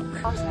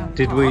 Mark.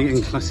 Did we,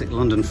 in classic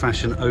London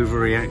fashion,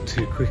 overreact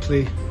too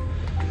quickly?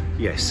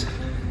 Yes.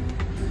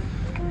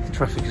 The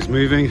traffic is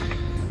moving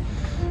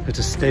at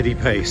a steady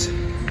pace.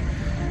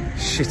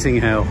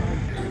 Shitting hell.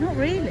 Not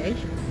really.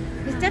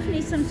 There's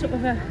definitely some sort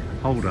of a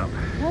hold up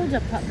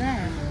up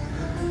there.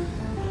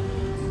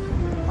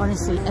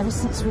 Honestly, ever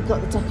since we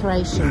got the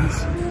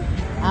decorations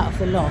out of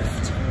the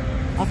loft,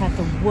 I've had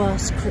the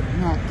worst crook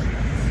neck.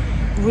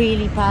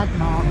 Really bad,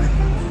 Mark.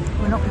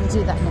 We're not going to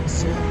do that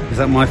next year. Is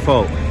that my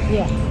fault?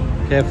 Yeah.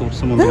 Careful,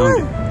 someone behind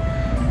you.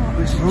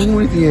 What's wrong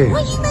with you?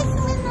 Why are you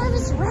making me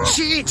nervous, right?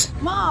 Shit!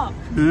 Mark!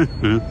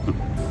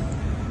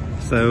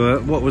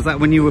 So, what was that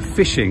when you were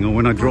fishing or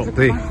when I dropped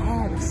the... My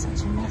hair was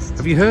such a mess.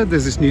 Have you heard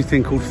there's this new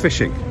thing called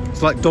fishing?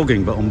 It's like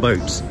dogging, but on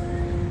boats.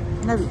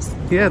 No, it's...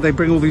 Yeah, they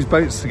bring all these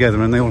boats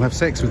together and they all have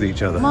sex with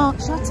each other. Mark,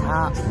 shut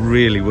up.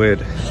 Really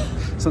weird.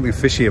 Something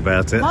fishy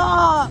about it.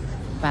 Mark!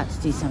 About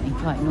to do something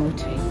quite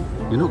naughty.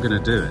 You're not going to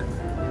do it.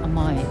 I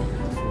might.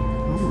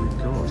 Oh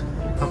my God.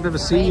 I've never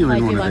seen you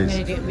in one of I'm these.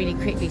 going to do it really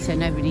quickly so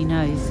nobody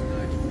knows.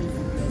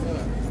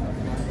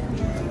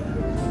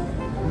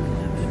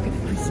 Look at the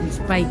Christmas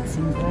bakes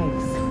and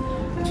breads.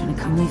 Do you want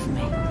to come with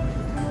me?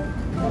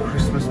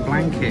 Christmas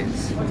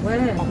blankets.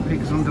 Where? Hot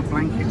pigs under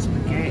blankets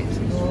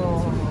spaghetti.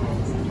 Oh,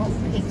 hot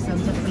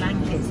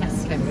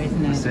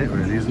That's it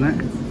really, isn't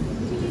it?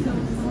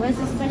 Where's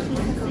the special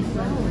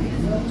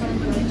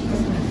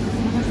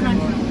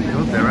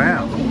God, they're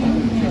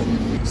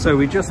out. So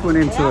we just went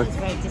into a...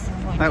 very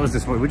disappointing. That was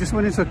disappointing. We just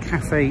went into a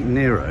Cafe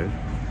Nero.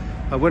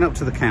 I went up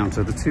to the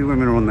counter. The two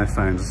women are on their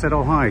phones. I said,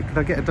 oh, hi, could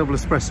I get a double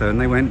espresso?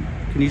 And they went,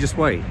 can you just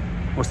wait?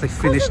 Whilst they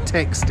finished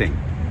texting.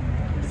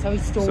 So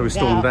we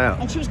stormed out.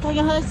 And she was going,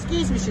 oh,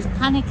 excuse me, she was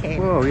panicking.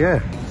 Well,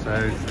 yeah.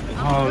 So,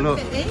 oh, look,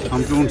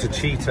 I'm drawn to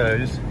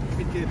Cheetos.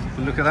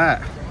 But look at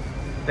that.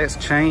 Let's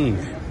change.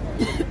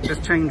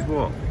 Let's change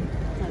what? I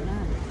don't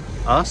know.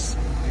 Us?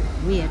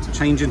 Weird.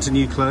 Change into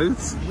new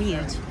clothes?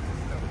 Weird.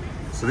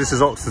 So this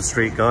is Oxford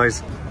Street,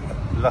 guys.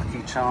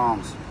 Lucky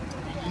Charms.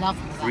 Love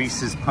that.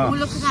 Reese's Puffs. Oh,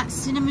 look at that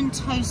cinnamon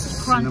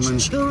toast crunch Cinnamon-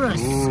 churros.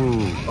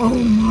 Ooh. Oh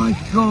my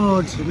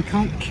God. But we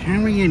can't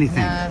carry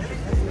anything. No.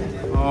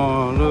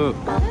 Oh, look.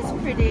 Oh, that's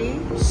pretty.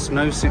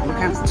 Snow suit. Look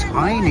how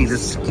tiny the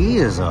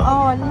skiers Oh,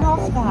 are. I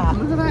love that.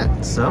 Look at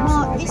that, subs.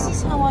 Oh, this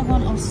is how I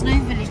want our snow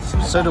village to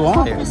look. So do Like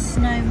I. a proper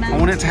snow I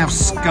want it to have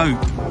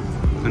scope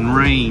and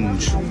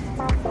range. Oh,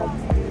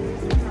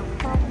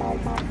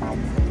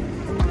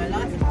 I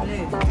like the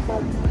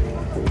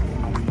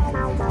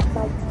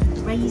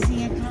blue.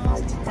 Raising a glass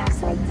to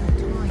dazzling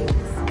good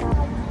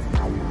times. I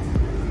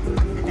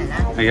don't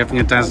know. Are you having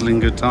a dazzling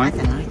good I time?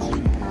 don't like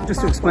it.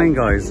 Just to explain,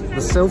 guys,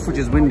 the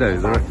Selfridges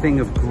windows are a thing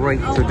of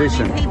great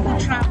tradition. I mean, people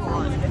travel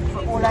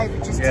all over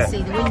just to see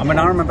the windows. I mean,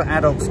 I remember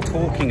adults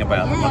talking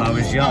about them when I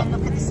was young.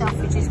 Look at the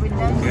Selfridges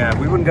windows. Yeah,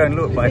 we wouldn't go and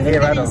look, but I We hear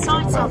wouldn't go adults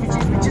inside talk about them.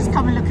 Selfridges, we'd just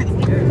come and look at the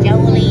windows.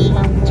 Jolie,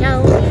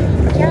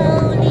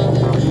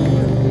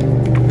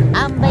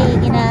 I'm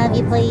begging of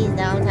you, please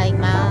don't take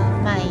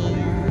my man.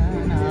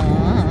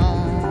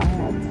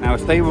 Now,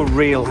 if they were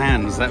real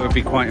hands, that would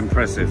be quite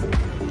impressive.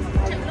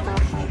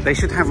 They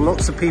should have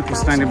lots of people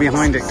standing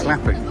behind it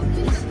clapping.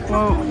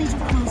 Well,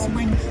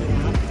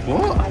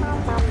 what?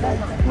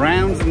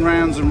 Rounds and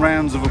rounds and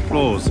rounds of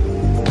applause.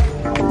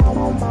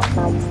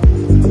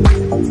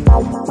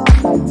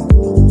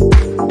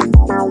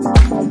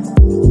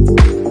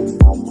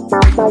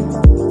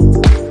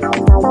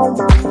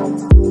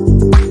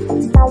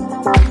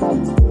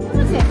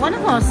 One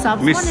of our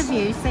subs, Miss- one of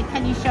you said,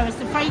 can you show us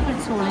the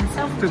fragrance hall in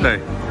Selfridges? Did they? I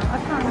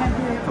can't remember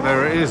who it was. Well,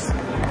 there it is. So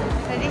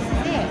this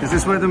is it. Is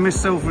this where the Miss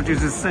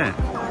Selfridges is set?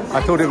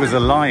 I thought it was a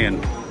lion.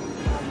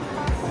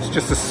 It's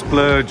just a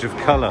splurge of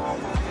colour.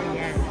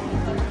 Yeah.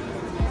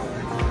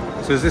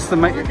 So is this the Oh,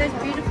 make? those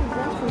beautiful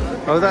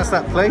bottles. Oh, that's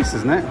that place,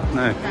 isn't it?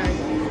 No.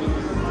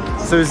 No.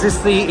 So is this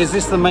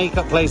the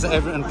makeup place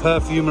that and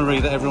perfumery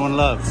that everyone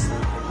loves?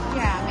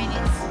 Yeah, I mean,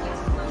 it's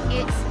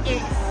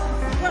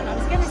well, I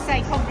was going to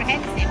say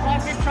comprehensive, but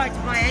I've just tried to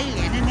buy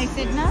Alien and they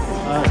said no.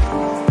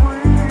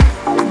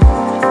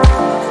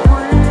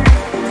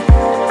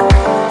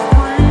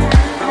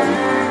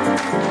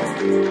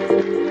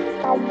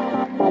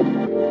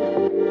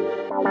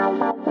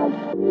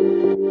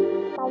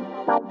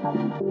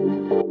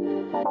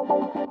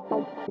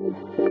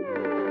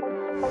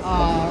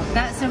 Oh,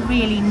 that's a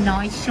really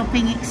nice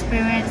shopping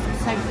experience. It's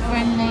so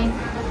friendly.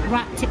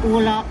 Wrapped it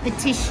all up, the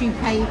tissue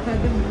paper,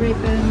 the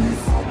ribbons.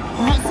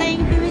 I'm not saying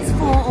who it's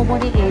for or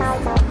what it is.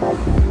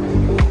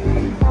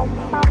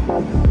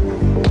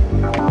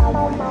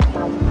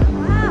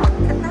 Wow,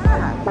 look at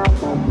that.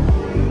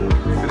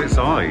 Look at its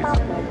eyes.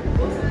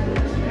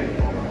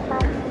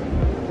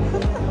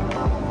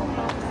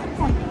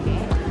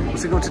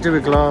 What's it got to do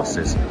with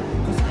glasses?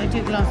 I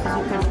do glasses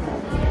of Christmas.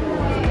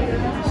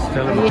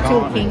 Stella You're McCartney.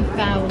 talking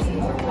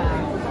thousands of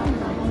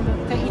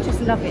pounds. Don't you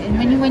just love it?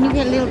 And when you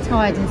get a little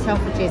tired in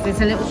Selfridges,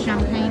 there's a little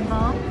champagne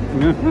bar. So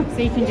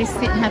you can just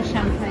sit and have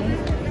champagne.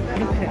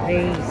 Look at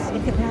these.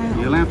 Look at that.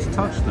 You're allowed to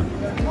touch them.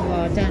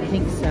 Oh, I don't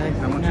think so.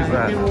 How much no, is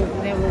that?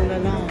 They're all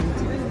alarmed.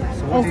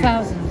 So what Oh, do you-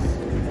 thousands.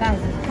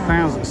 Thousands of pounds.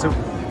 Thousands. So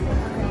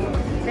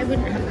They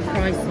wouldn't have the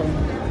price on.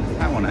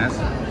 that one has.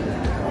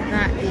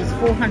 That is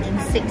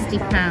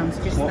 £460,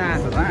 just What that.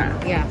 for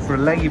that? Yeah. For a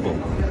label.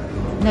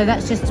 No,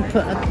 that's just to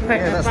put a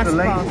that's bus the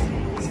label. pass.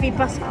 It's for your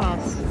bus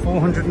pass.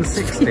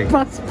 460.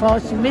 Bus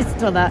pass, you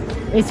missed on that.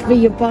 It's for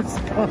your bus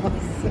pass.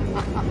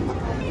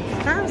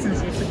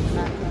 Thousands you're looking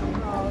at.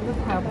 Oh, look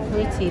how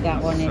pretty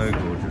that one So is.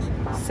 gorgeous.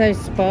 So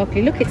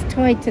sparkly. Look, it's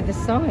tied to the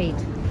side.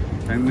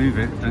 Don't move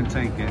it. Don't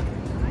take it.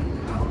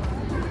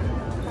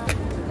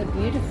 They're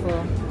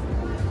beautiful.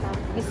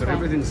 This But one.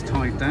 everything's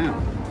tied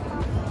down.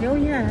 Oh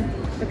yeah,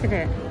 look at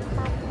it.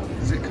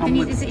 Does it come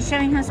with? Is it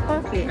showing how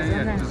sparkly it is?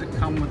 Yeah, yeah. Does it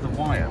come with the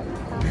wire?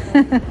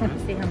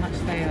 Let's see how much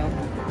they are.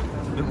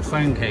 Little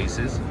phone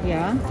cases.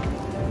 Yeah.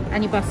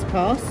 And your bus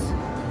pass.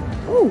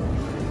 Ooh.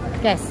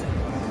 Guess.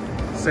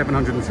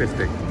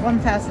 750.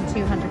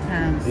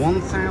 £1,200.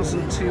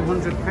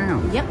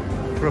 £1,200 Yep.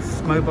 for a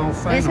mobile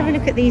phone. Let's have a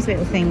look at these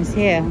little things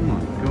here. Oh my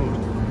god.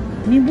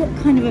 I mean, what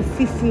kind of a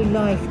fifu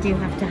life do you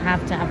have to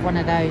have one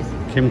of those?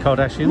 Kim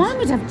Kardashian? Mine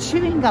would have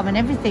chewing gum and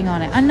everything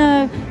on it. I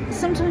know.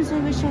 Sometimes I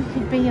wish I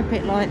could be a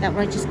bit like that,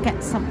 where I just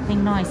get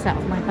something nice out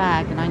of my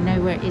bag and I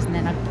know where it is and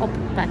then I pop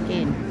it back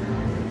in.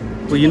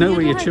 Well, you know you'd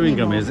where your like chewing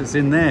me gum more? is. It's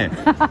in there.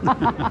 Wow.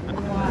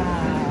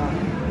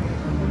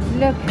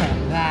 Look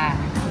at that.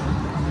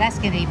 That's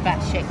going to be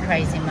batshit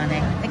crazy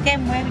money.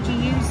 Again, where would you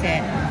use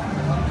it?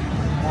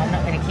 Well, I'm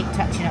not going to keep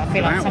touching it. I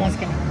feel like someone's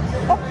going to...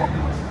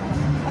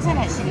 I don't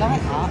actually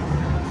like that.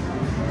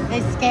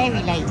 Those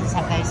scary ladies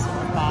have those sort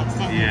of bags,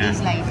 don't they?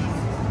 These ladies.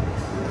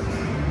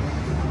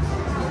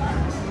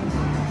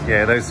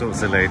 Yeah, those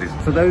sorts of ladies.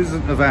 For those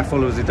of our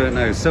followers who don't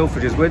know,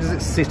 Selfridges, where does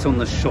it sit on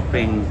the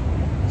shopping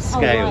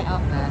scale? Oh, right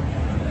up there.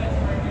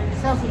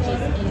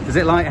 Selfridges is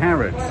it like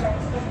Harrods?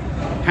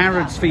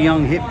 Harrods for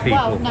young hip people?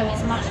 Well, no,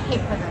 it's much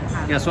hipper than Harrods.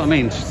 Yeah, that's what I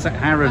mean.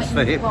 Harrods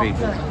for hip people.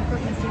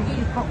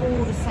 You've got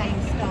all the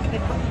same stuff.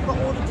 You've got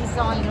all the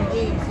designer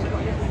rooms. You've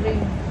got little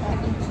rooms,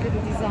 each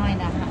little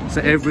designer.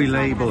 So every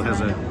label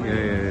has a...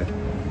 Yeah.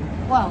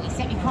 Well,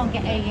 except you can't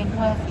get alien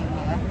perfume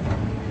here.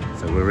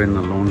 So we're in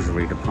the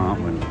lingerie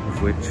department,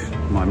 of which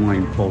my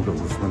mind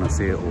boggles when I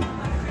see it all.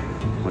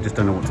 I just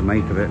don't know what to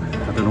make of it.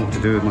 I don't know what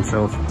to do with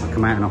myself. I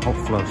come out in a hot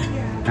flush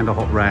and a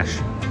hot rash.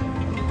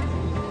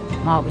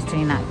 Mark was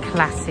doing that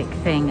classic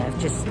thing of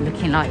just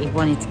looking like he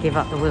wanted to give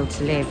up the will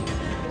to live.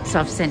 So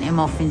I've sent him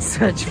off in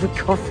search of a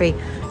coffee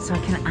so I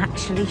can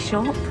actually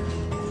shop.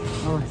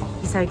 Oh,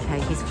 he's okay.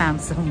 He's found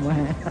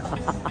somewhere.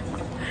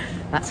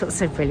 That's what's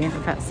so brilliant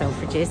about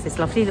Selfridges. There's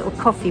lovely little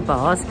coffee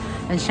bars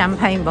and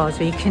champagne bars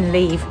where you can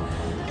leave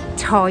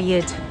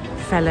tired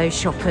fellow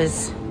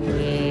shoppers.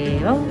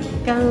 We're all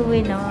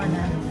going on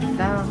a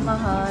summer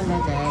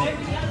holiday.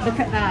 Look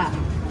at that.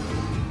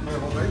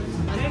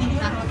 I think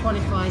that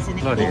qualifies in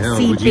it. Bloody hell,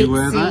 would you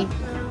wear that?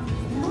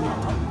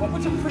 What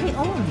would you put it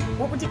on?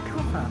 What would it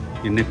cover?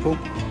 Your nipple?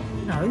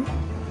 No.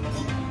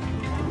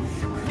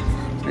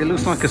 It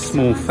looks like a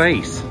small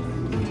face.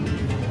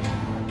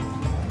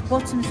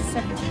 Bottom's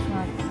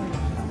 75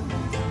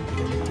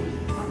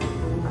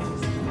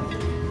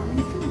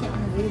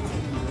 quid.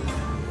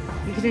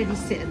 You could only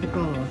sit at the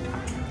bar.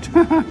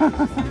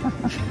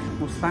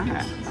 What's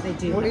that? They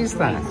do. What is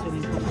that?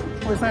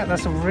 What is that?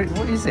 That's a...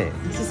 What is it?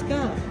 It's a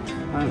skirt.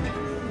 Oh.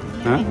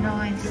 Really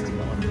nice to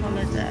go on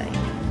holiday.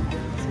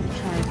 So we'll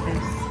try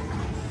this.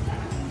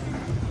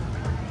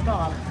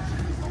 God.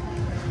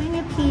 Bring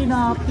a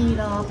pina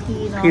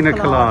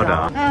colada.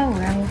 Oh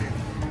well.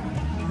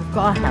 We've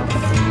got our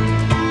house.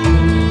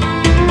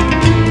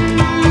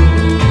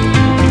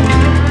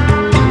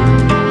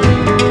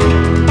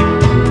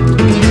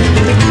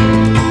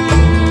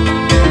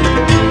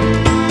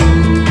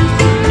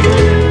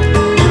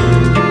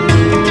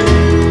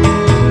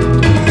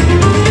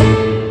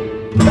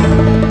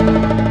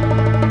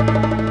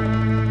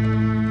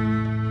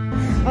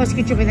 Oh, it's a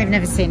good job they've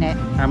never seen it.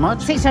 How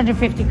much?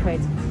 650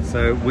 quid.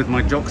 So with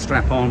my jock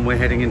strap on, we're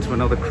heading into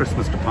another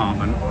Christmas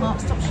department. Mark,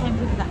 stop showing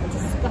people that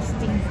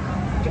disgusting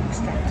jock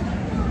strap.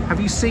 Have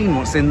you seen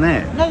what's in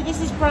there? No, this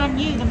is brand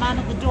new, the man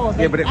at the door.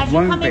 Yeah, but it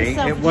won't be.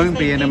 It won't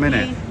be in a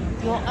minute.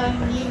 Your own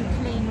new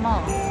clean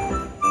mask.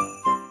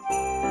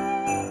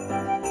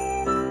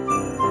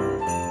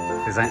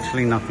 There's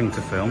actually nothing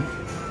to film.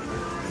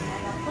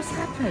 What's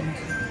happened?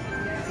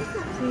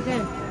 Here we go.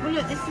 Well,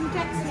 look, there's some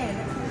decks here.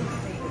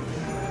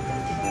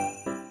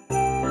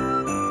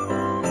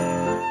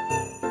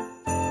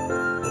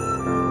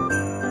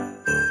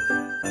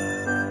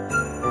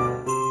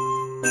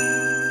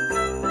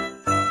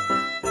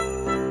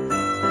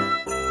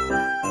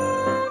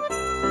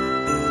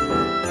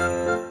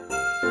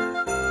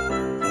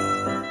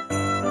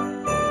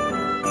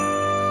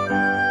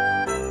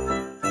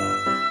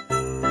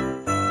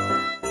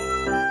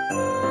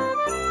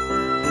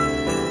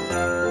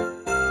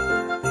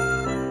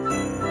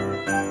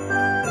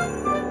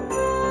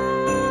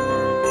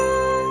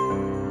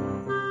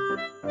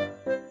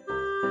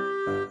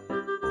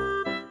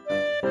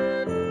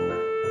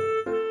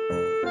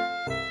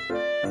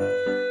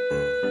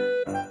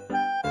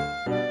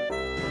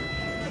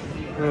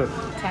 Look.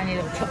 Tiny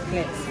little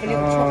chocolates.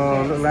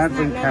 Oh, little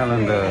advent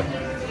calendar.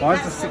 Why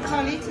is the six?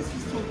 Carlitos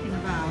was talking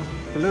about.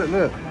 Look,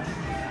 look.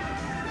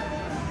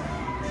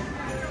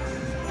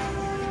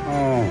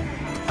 Oh.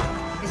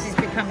 This has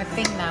become a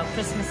thing now.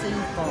 Christmas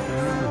Eve box.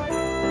 Yeah.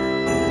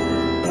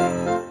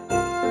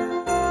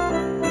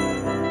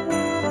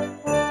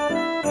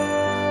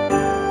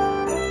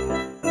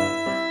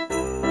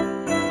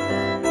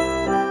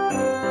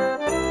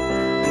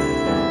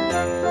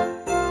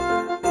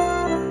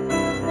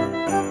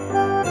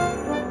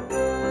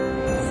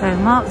 So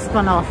Mark's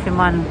gone off in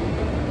one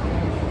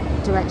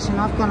direction,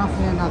 I've gone off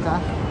in another,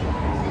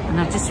 and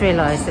I've just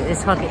realised that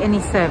there's hardly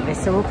any service,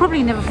 so we'll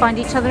probably never find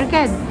each other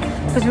again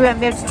because we won't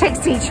be able to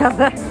text each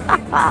other.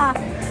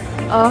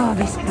 Oh,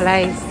 this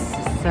place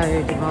is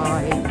so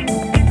divine.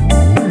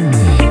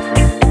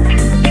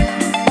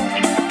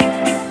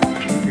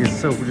 Is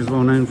Selfridges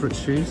well known for its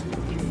shoes?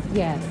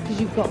 Yeah, because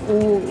you've got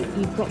all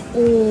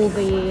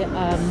the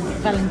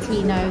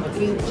Valentino,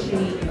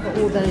 Gucci, you've got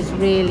all those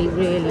really,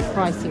 really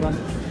pricey ones.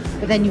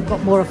 But then you've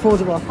got more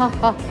affordable. Ha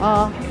ha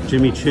ha.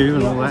 Jimmy Choo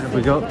and all that have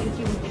we got?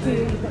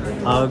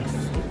 Uggs.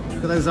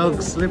 Look at those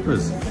Uggs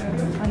slippers.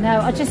 I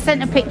know. I just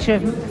sent a picture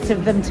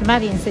of them to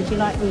Maddie and said, "Do you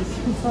like these?"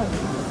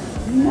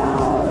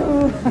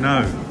 No.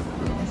 No.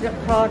 Look,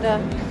 Prada.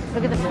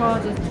 Look at the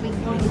Prada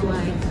twinkling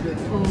away.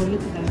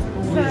 look at those.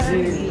 Oh,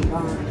 they really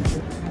are.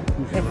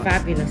 They're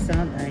fabulous,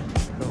 aren't they?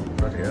 Oh,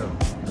 bloody hell.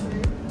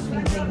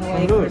 Twinkling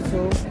away Oh, for us all.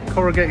 look,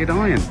 corrugated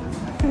iron.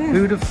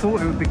 Who'd have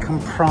thought it would become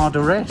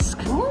Prada-esque?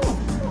 Oh,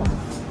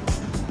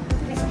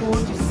 this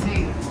gorgeous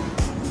suit.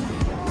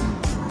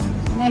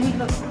 You know who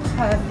looks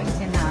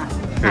perfect in that?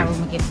 Carol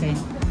McGiffin.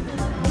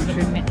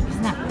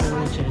 Isn't that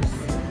gorgeous?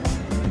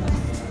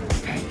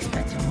 Very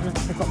expensive. Look,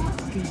 they've got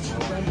Gucci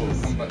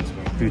wellies.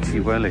 Gucci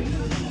welly.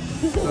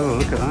 Oh,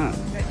 look at that.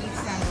 But you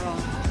stand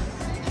wrong.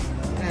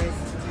 Those.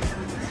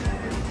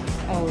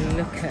 Oh,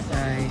 look at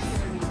those.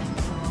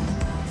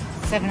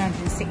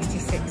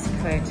 766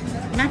 quid.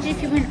 Imagine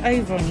if you went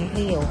over on your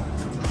heel.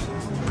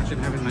 Imagine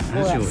having that Oh,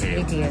 as your that's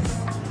heel. hideous.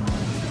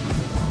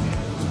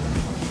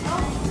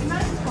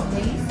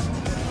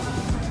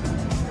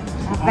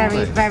 A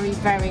very, very,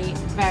 very,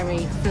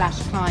 very flash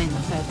client, the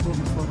first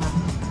woman for her.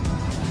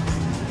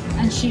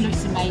 And she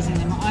looks amazing.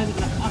 I would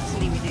look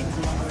utterly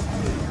ridiculous.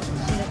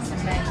 She looks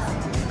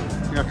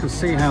amazing. Yeah, I can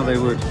see how they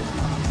would. You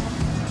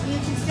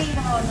can see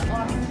them on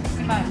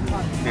Simone,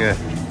 can't you? Yeah.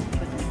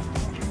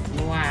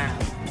 Wow.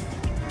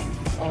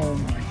 Oh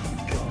my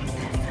god,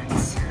 they're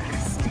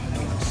fantastic.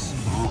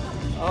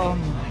 Oh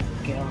my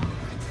god.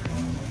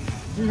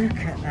 Look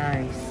at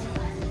those.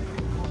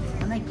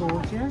 Aren't they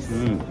gorgeous?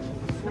 Mm.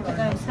 Look at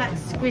those. How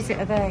exquisite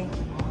are they?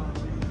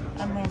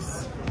 And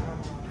this.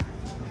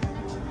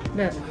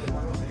 Look.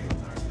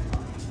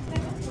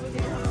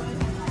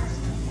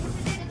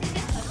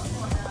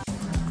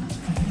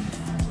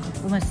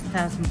 Almost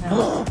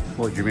 £1,000.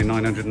 What do you mean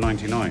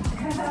 999?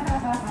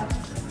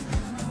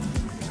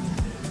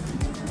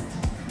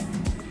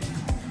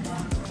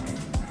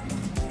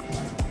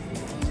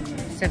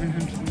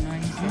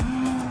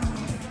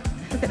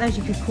 £790. Look at those.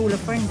 You could call a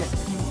friend at the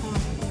same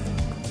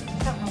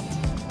time.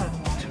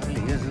 It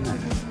really is, isn't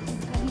it?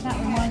 That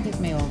reminded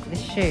me of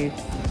this shoe,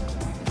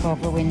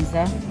 Barbara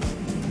Windsor.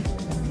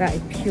 That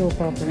is pure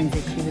Barbara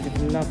Windsor. She would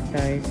have loved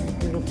those.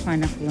 Little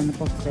pineapple on the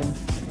bottom.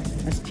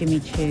 That's Jimmy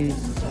Choo's.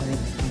 Sorry,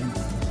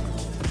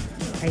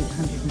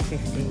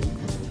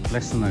 850.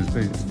 Less than those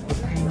boots.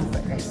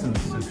 But the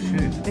essence of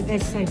shoe. But they're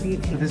so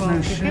beautiful. But there's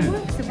no shoe. They're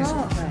works of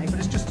art, though. But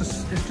it's just a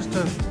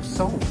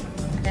sole.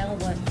 They're all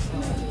works of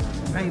art.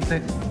 Hey,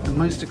 the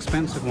most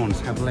expensive ones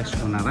have less.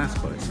 Oh, now that's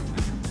quite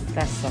something.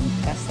 That's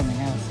something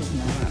else, isn't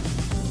it?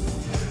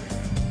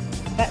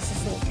 That's the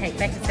sort of cake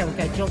Becca said we'll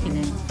go jogging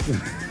in.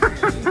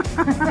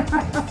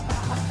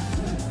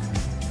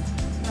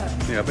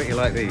 Yeah, I bet you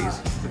like these.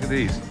 Look at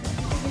these.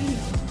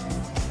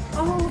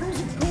 Oh,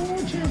 those are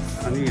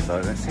gorgeous. I knew you'd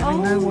like that. See, I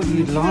know what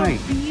you'd like.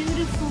 How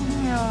beautiful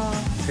they are.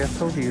 See, I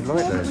told you you'd like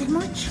Yeah, but those. with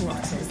my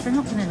trotters, they're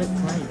not going to look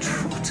great.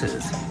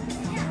 Trotters.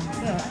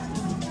 Yeah.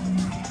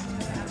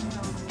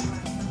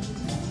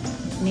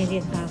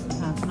 Nearly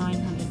 £1,000,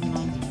 995.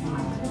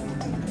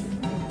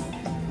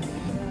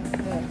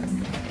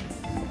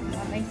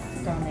 Aren't they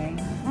stunning?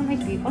 Aren't they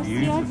beautiful? Oh,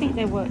 see, I think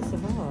they're works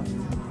of art.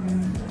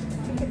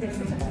 Look at this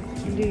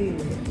blue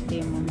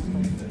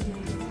diamante.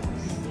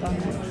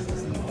 Stunning.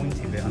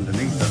 Pointy bit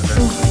underneath that,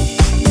 don't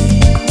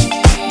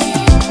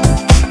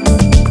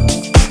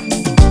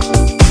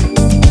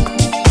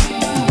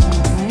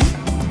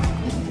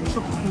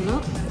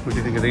Look. What do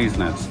you think of these,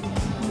 Nads?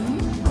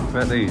 What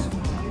about these?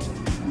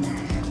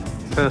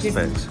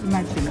 Perspex. Just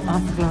imagine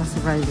half a glass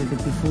of rosé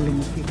would be falling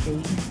off your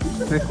feet.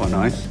 They're quite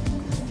nice.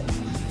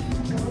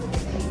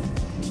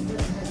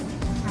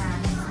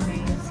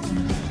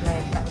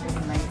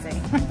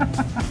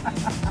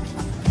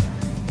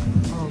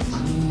 Oh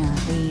dear,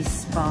 these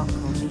sparkle.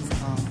 These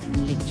are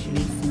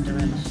literally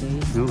Cinderella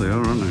shoes. Oh, they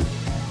are, aren't they?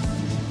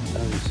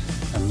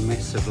 Those, a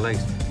mess of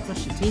lace.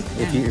 Brush your teeth.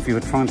 If you were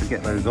trying to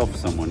get those off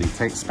someone, you'd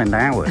spend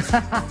hours.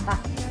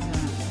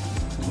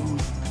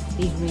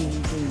 These really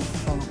do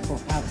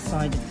sparkle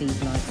outside of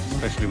these lights.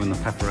 Especially when the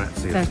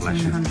paparazzi are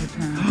flashing.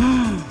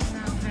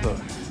 £1,300. Look,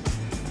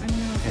 I'm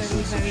now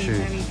Essence of very, shoe.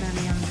 very,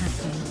 very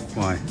unhappy.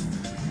 why?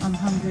 I'm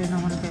hungry and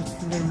I want to go to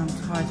the loo and I'm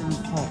tired and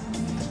I'm hot.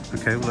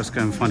 Okay, well, let's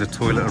go and find a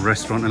toilet, a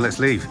restaurant, and let's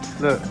leave.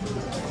 Look,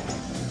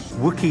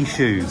 Wookiee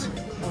shoes.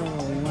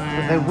 Oh,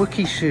 wow. They're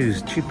Wookiee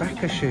shoes,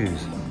 Chewbacca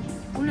shoes.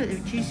 Oh, look, they're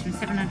reduced from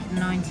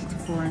 790 to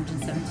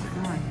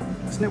 475.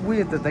 Isn't it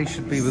weird that they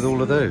should be with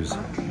all of those?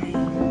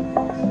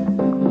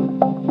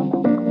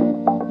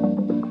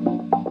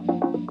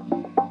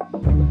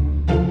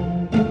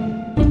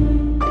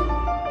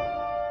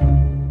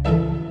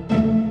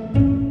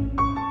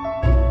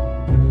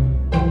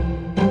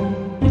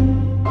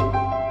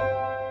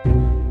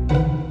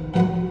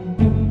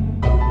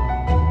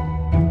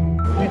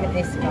 Look at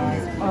this,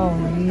 guys. Oh,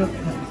 look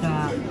at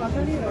that.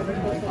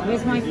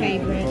 Where's my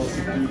favourite?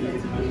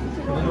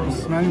 Little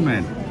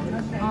snowmen.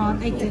 Aren't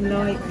they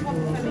delightful?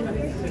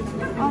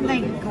 Aren't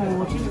they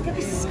gorgeous? Look at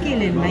the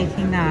skill in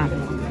making that.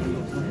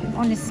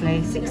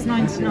 Honestly,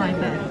 $6.99,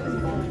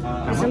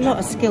 but there's a lot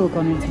of skill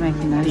gone into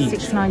making those. Each.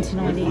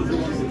 $6.99 each.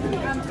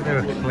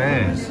 They're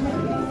eclairs.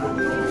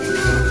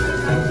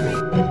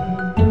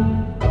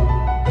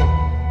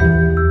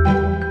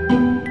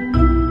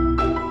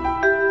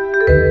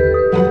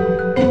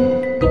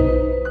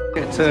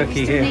 Get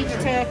turkey here. Need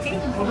turkey.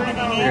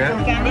 Yeah.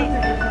 Organic.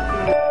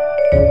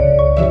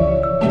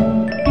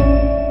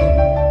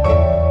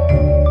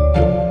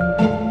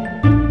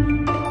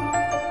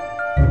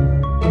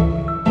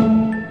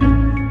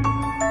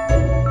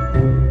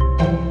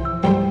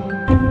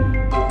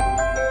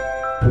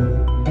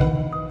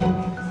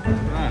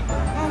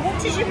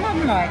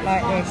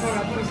 Like this.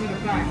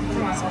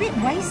 It's a bit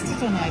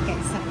wasted on her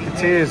getting something.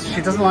 It is.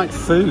 She doesn't like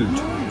food.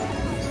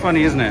 It's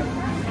funny, isn't it?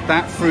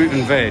 That fruit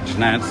and veg,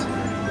 Nads.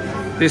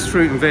 This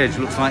fruit and veg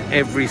looks like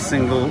every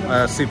single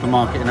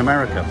supermarket in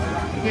America.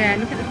 Yeah,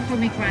 look at the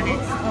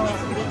pomegranates. Oh,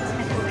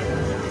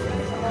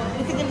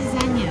 look at the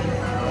lasagna.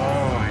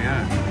 Oh,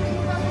 yeah.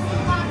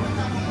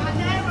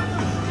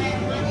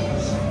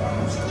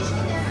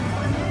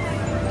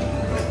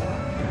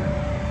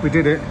 We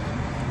did it.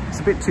 It's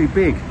a bit too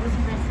big.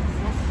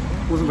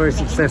 Wasn't very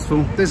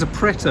successful. There's a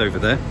Pret over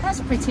there.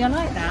 That's pretty, I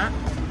like that.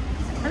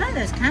 I like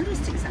those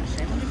candlesticks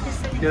actually.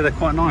 Yeah, they're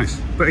quite nice.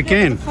 But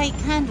again, fake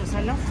candles,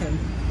 I love them.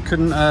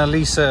 Couldn't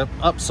Lisa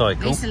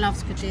upcycle? Lisa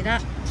loves could do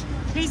that.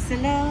 Lisa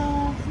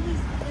love,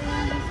 Lisa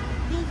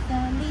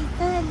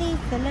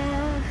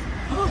love.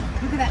 Oh,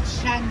 look at that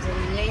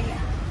chandelier.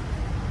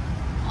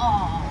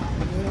 Oh,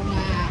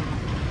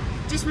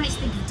 wow. Just makes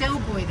you think of Del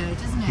Boy though,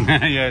 doesn't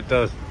it? Yeah, it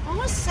does. I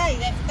must say,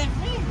 they're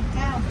really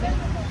down, don't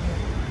they?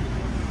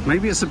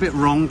 Maybe it's a bit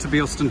wrong to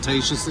be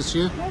ostentatious this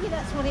year. Maybe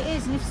that's what it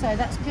is, and if so,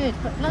 that's good.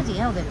 But bloody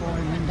hell, they're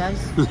boring windows.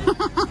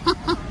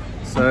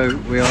 So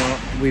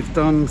we've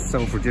done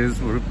Selfridges.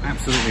 We're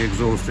absolutely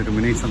exhausted, and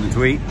we need something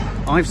to eat.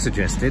 I've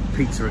suggested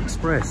Pizza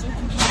Express.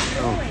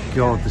 Oh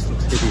God, this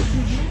looks hideous.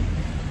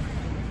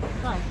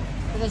 Right,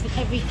 but there's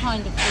every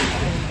kind of food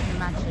you can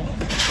imagine.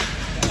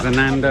 There's a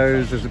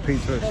Nando's. There's a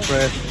Pizza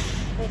Express.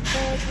 There's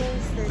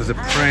burgers. There's a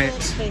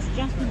Pret. There's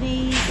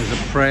Japanese. There's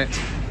a Pret.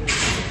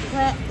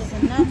 There's a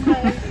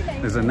Nando's.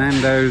 There's a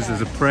Nando's,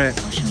 there's a Pret.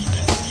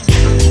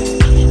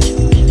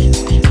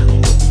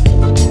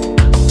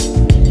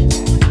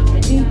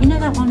 You know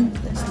that one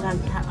that's low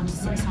under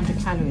 600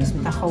 calories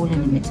with a hole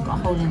in it? It's got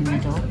a hole in the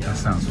middle. That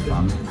sounds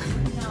fun.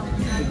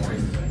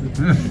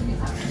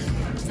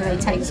 So they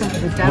take some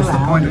of the dough What's the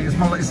out.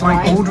 point? It's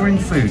like ordering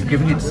food,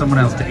 giving it to someone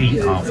else to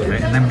eat half of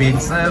it, and then being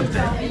served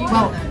it.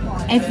 Well,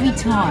 every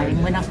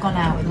time when I've gone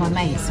out with my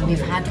mates and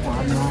we've had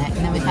one, right,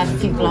 and then we've had a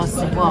few glasses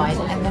of wine,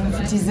 and then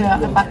for dessert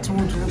I'm about to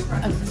order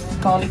a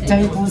garlic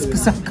dough balls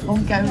because I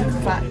can't go with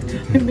the fact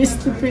I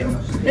missed the bit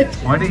of bread.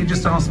 Why don't you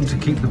just ask them to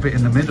keep the bit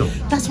in the middle?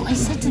 That's what I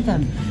said to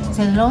them.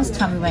 So the last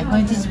time we went,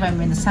 this is when we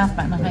were in the South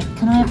Bank, and I went,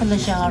 can I have a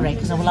Lajare?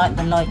 Because I like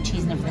the light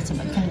cheese and everything,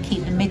 but can you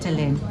keep the middle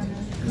in?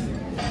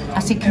 I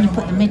said, can you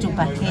put the middle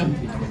back in?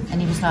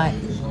 And he was like,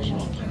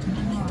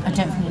 I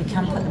don't think we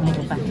can put the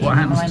middle back in. What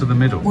happens to the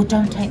middle? Well,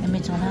 don't take the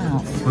middle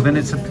out. Well, then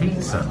it's a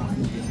pizza.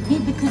 Yeah,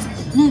 because,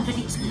 no, but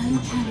it's low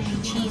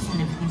calorie cheese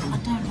and everything, but I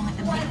don't like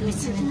the bit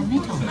missing in the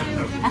middle.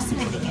 That's the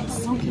bit that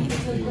gets soggy.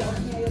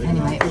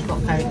 Anyway, it all got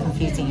very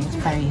confusing. It was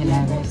very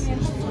hilarious.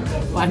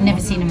 Well, I've never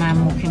seen a man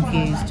more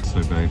confused.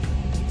 So, babe,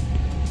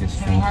 it's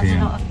 4 So he has a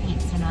p.m. lot of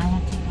pizza and I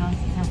had 2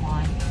 glasses of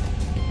wine.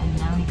 And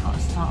now we've got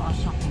to start our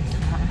shopping, so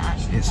we haven't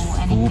actually It's bought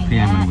 4 anything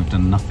p.m. yet. and we've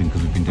done nothing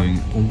because we've been doing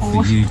it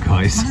all for you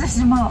guys. This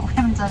is what, we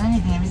haven't done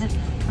anything.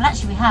 Well,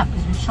 actually we have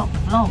because we've shot the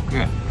vlog.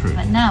 Yeah, true.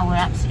 But now we're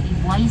absolutely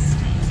wasted.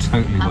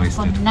 Totally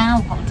wasted. We've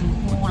now got to do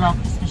all our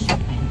Christmas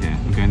shopping. Yeah,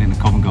 we're going in the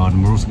Covent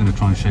Garden. We're also going to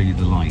try and show you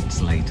the lights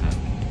later.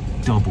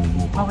 Double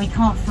wobble. But we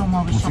can't film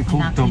while we're What's it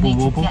shopping called? now. Double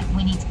wobble?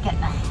 We need to get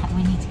the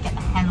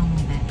hell on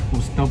with it.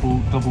 What's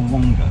double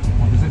wonga?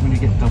 What is it when you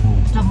get double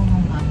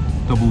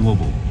Wonga. Double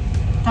wobble?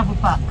 Double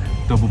buck.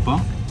 Double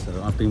buck?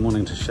 So I've been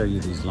wanting to show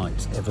you these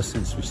lights ever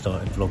since we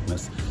started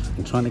Vlogmas,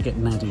 and trying to get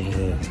Nadia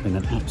here has been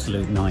an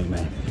absolute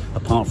nightmare,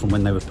 apart from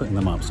when they were putting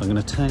them up. So I'm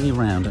going to turn you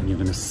around and you're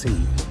going to see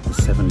the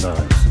 7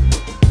 dials.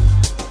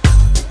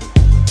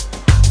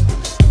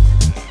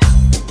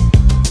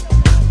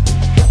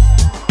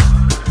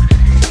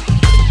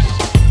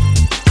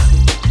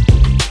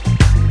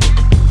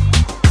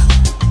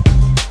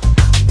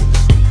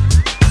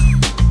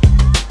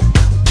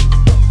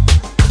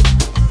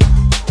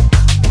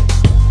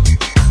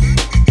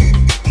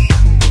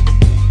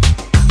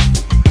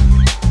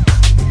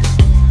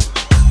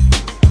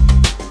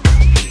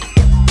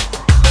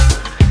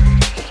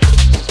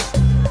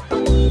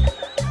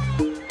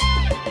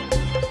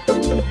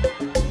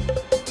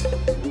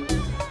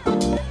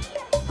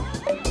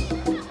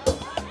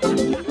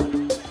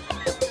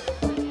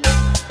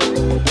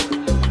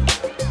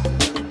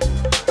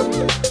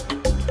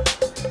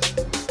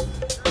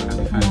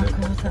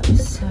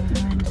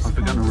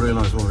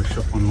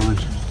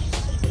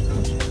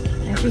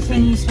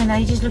 Everything you spend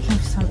ages looking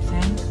for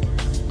something,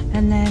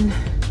 and then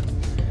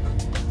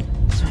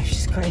sorry, I've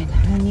just got in.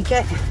 And then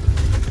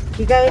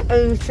you go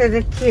over to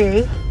the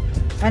queue,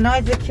 and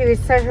either the queue is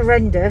so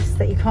horrendous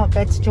that you can't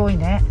bear to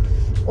join it,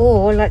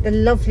 or like the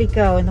lovely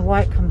girl in the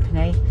white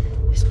company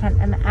who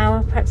spent an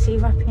hour practically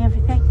wrapping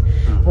everything.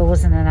 Well, it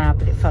wasn't an hour,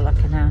 but it felt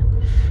like an hour.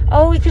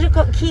 Oh, we could have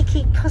got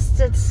Kiki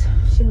custards.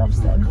 She loves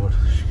them. Oh God,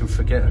 she can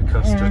forget her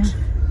custards.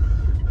 Yeah.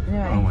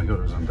 Anyway, Oh my God,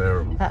 it was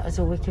unbearable. that was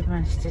all we could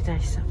manage today,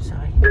 so I'm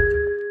sorry.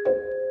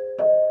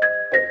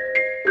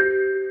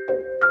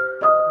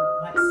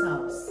 Right,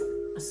 so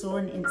I saw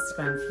on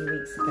Instagram a few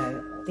weeks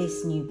ago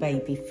this new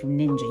baby from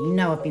Ninja. You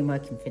know I've been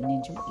working for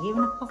Ninja. What, a year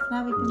and a half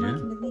now we've been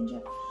working with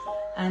Ninja.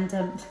 And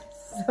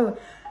so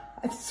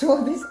I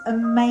saw this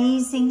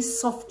amazing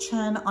soft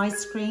churn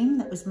ice cream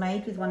that was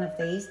made with one of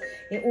these.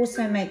 It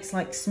also makes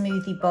like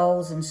smoothie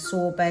bowls and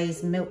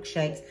sorbets and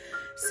milkshakes.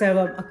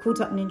 So I called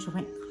up Ninja and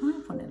went, can I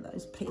have one of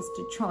those please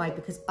to try?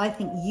 Because I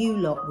think you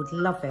lot would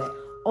love it.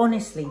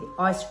 Honestly, the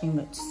ice cream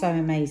looked so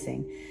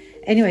amazing.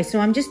 Anyway, so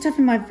I'm just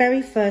having my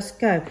very first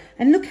go.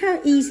 And look how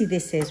easy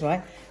this is,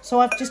 right? So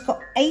I've just got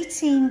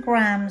 18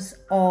 grams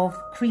of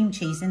cream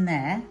cheese in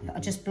there that I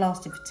just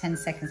blasted for 10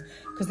 seconds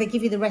because they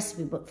give you the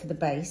recipe book for the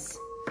base.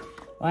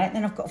 Right,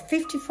 then I've got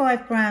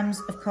 55 grams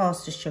of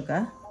caster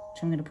sugar,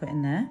 which I'm going to put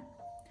in there.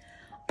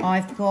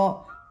 I've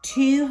got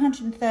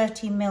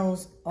 230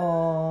 mils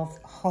of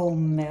whole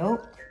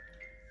milk.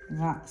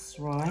 That's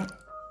right.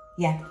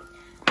 Yeah.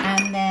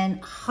 And then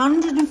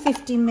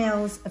 150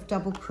 mils of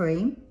double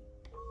cream.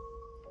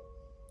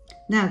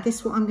 Now,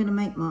 guess what I'm going to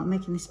make, Mark? I'm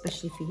making this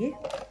especially for you.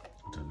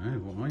 I don't know.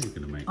 What are you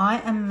going to make?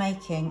 I am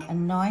making a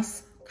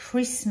nice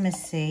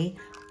Christmassy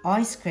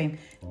ice cream.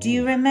 Do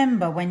you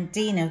remember when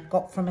Dina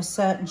got from a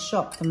certain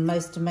shop the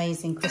most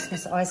amazing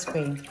Christmas ice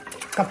cream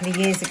a couple of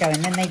years ago,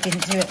 and then they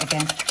didn't do it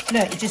again?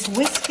 Look, you just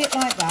whisk it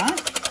like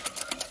that.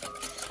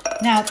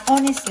 Now,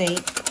 honestly,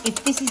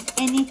 if this is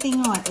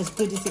anything like as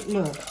good as it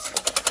looked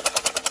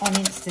on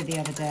Insta the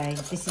other day,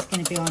 this is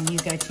going to be our new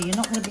go-to. You're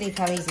not going to believe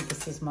how easy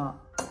this is, Mark.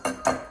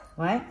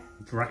 Right?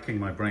 It's racking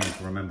my brain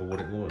to remember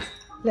what it was.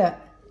 Look,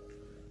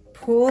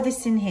 pour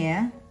this in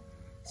here.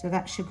 So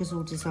that sugar's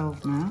all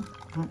dissolved now,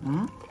 like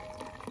that.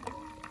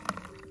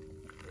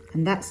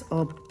 And that's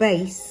our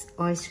base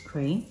ice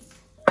cream.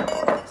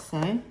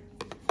 So,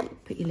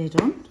 put your lid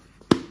on.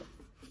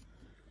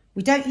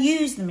 We don't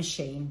use the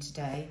machine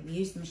today. We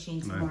use the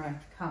machine tomorrow. No.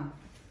 Come.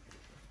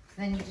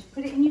 Then you just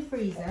put it in your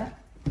freezer,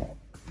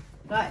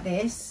 like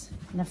this.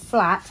 And the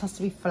flat, has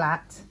to be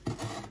flat.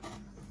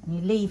 And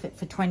you leave it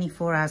for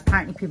 24 hours.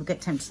 Apparently people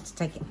get tempted to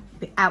take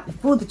it out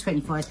before the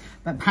 24 hours,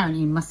 but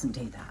apparently you mustn't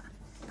do that.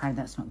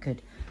 Apparently that's not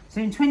good. So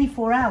in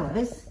 24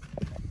 hours,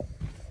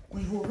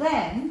 we will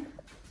then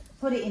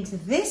put it into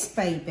this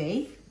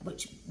baby,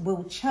 which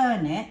will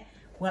churn it.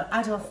 We'll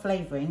add our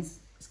flavourings.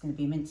 It's going to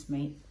be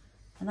mincemeat,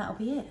 and that'll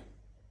be it.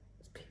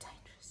 It's a bit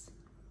dangerous.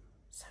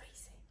 So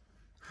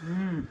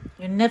easy.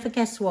 You'll never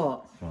guess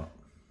what. What?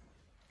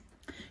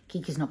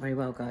 Kiki's not very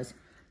well, guys.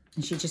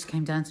 And she just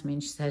came down to me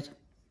and she said,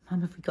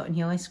 Mum, have we got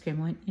any ice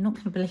cream? I went, you're not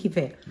going to believe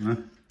it. No.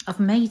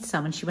 I've made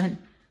some. And she went,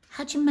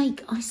 how do you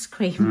make ice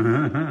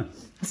cream?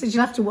 I said,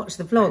 you'll have to watch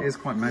the vlog. It is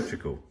quite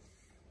magical.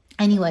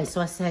 Anyway, so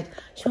I said,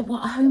 she went,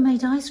 what, a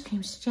homemade ice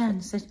cream? She said, yeah. And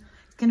I said,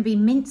 it's going to be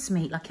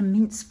mincemeat, like a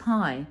mince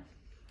pie.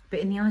 But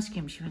in the ice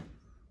cream, she went,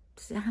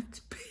 does it have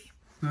to be?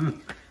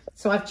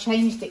 So I've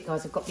changed it,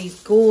 guys. I've got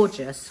these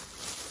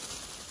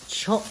gorgeous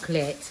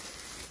chocolate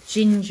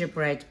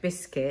gingerbread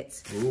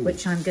biscuits,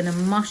 which I'm going to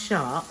mush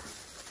up.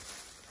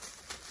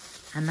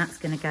 And that's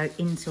going to go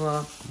into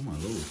our... Oh, my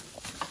Lord.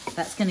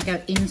 That's going to go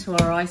into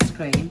our ice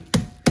cream.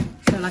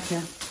 So like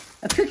a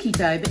cookie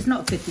dough, but it's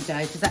not a cookie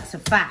dough because that's a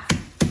faff.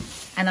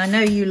 And I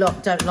know you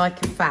lot don't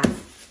like a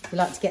faff. You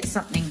like to get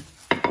something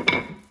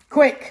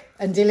quick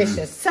and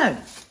delicious. So,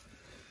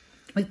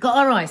 we've got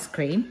our ice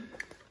cream.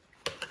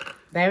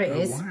 There it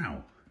is.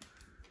 Wow.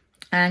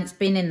 And it's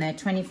been in there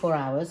 24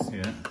 hours.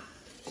 Yeah.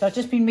 So I've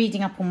just been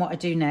reading up on what I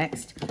do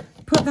next.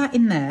 Put that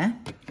in there.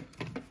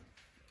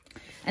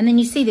 And then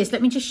you see this.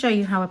 Let me just show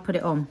you how I put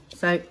it on.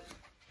 So,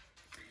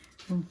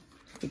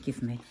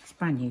 forgive me. It's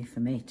brand new for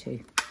me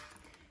too.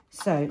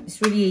 So, it's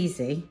really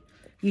easy.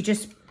 You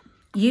just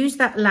use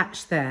that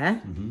latch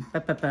there.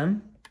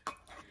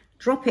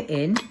 Drop it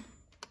in.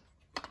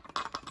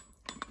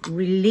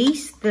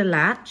 Release the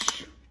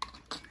latch.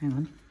 Hang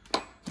on.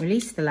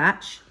 Release the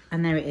latch.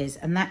 And there it is.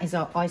 And that is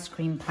our ice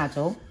cream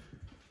paddle.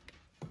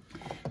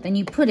 Then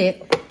you put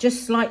it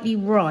just slightly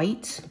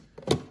right.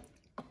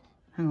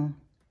 Hang on.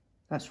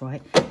 That's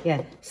right.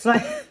 Yeah,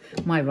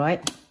 my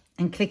right.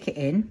 And click it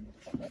in.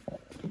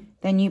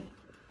 Then you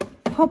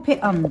pop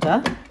it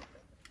under.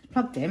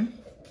 Plugged in.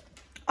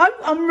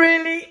 I'm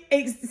really...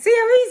 See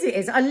how easy it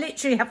is? I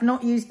literally have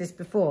not used this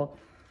before.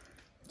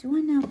 Do I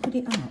now put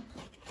it up?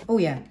 Oh,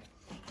 yeah.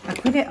 I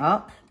put it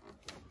up.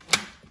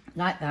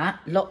 Like that.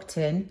 Locked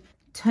in.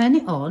 Turn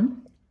it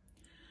on.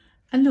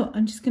 And look,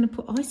 I'm just going to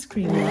put ice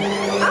cream on.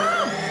 Ah!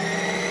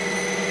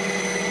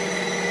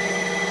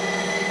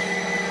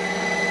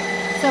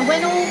 So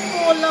when all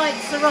 4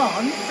 lights are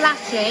on,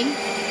 flashing,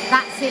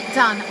 that's it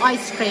done,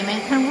 ice cream.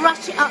 And can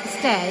rush it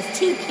upstairs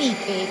to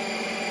Kiki,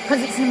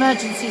 because it's an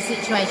emergency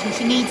situation.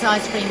 She needs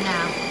ice cream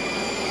now.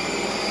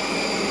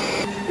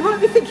 You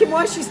might be thinking,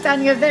 why is she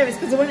standing over there? It's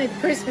because I wanted the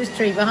Christmas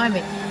tree behind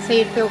me, so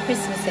you'd feel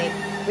Christmassy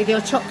with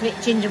your chocolate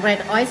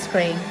gingerbread ice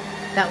cream.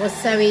 That was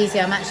so easy,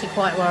 I'm actually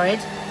quite worried.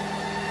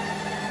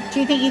 Do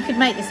you think you could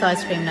make this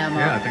ice cream now, Mark?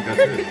 Yeah, I think that's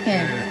it.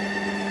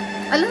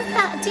 Yeah. I love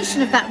that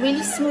addition of that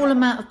really small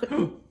amount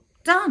of...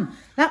 Done.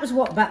 That was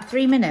what, about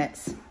 3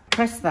 minutes?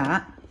 Press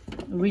that.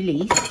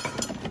 Release.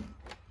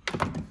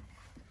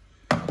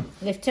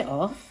 Lift it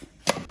off.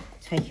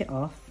 Take it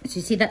off. So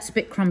you see that's a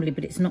bit crumbly,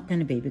 but it's not going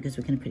to be because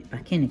we're going to put it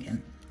back in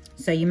again.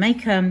 So you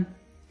make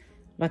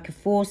like a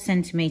 4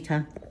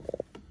 centimetre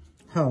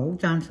hole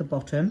down to the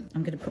bottom.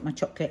 I'm going to put my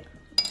chocolate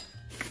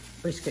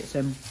biscuits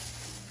in.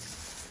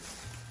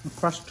 My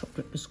crushed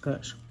chocolate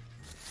biscuits.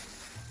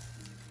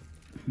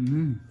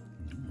 And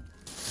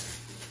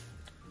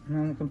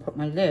then I can put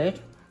my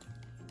lid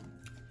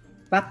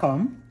back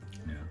on.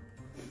 Yeah.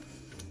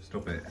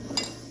 Stop it.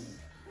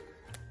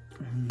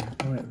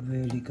 Oh, it's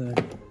really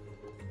good.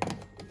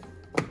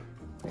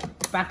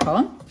 Back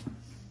on.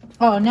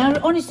 Oh, now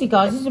honestly,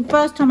 guys, this is the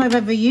first time I've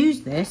ever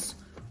used this.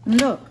 And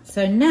look,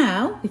 so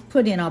now we've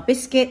put in our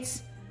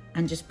biscuits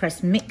and just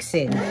press mix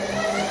in. Woo!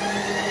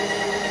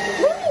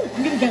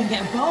 I'm gonna go and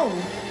get a bowl.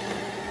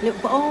 Look,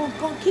 oh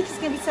God, Kiki's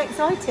gonna be so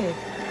excited.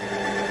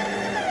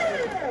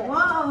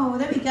 Whoa,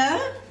 there we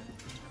go.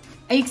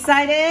 Are you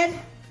excited?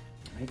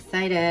 I'm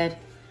excited.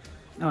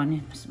 Oh, I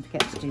mustn't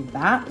forget to do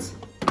that.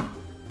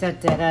 Da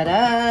da da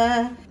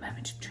da.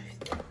 Moment of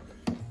truth.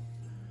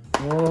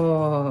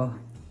 Oh.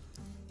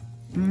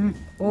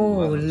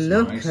 Oh,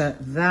 look nice.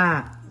 At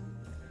that.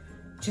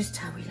 Just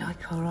how we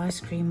like our ice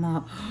cream,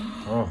 Mark.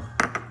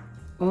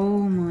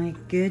 Oh my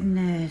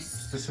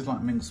goodness. This is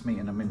like mincemeat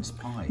and a mince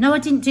pie. No, I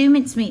didn't do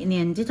mincemeat in the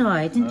end, did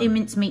I? I didn't do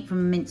mincemeat from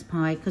a mince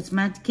pie because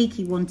Mad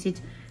Kiki wanted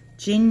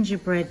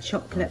gingerbread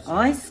chocolate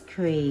ice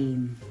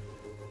cream.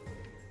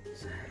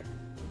 So,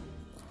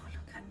 oh,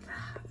 look at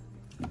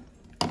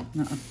that.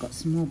 Now I've got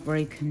some more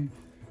broken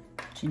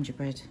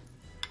gingerbread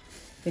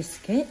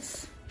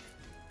biscuits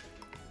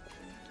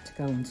to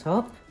go on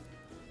top.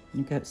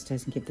 I'm going to go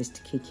upstairs and give this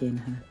to Kiki in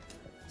her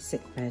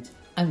sick bed.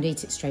 I won't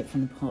eat it straight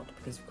from the pot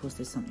because of course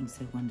there's something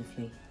so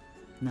wonderfully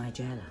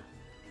Nigella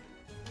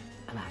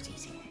about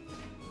eating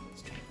it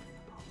straight from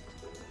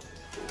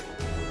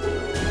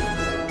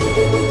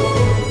the pot.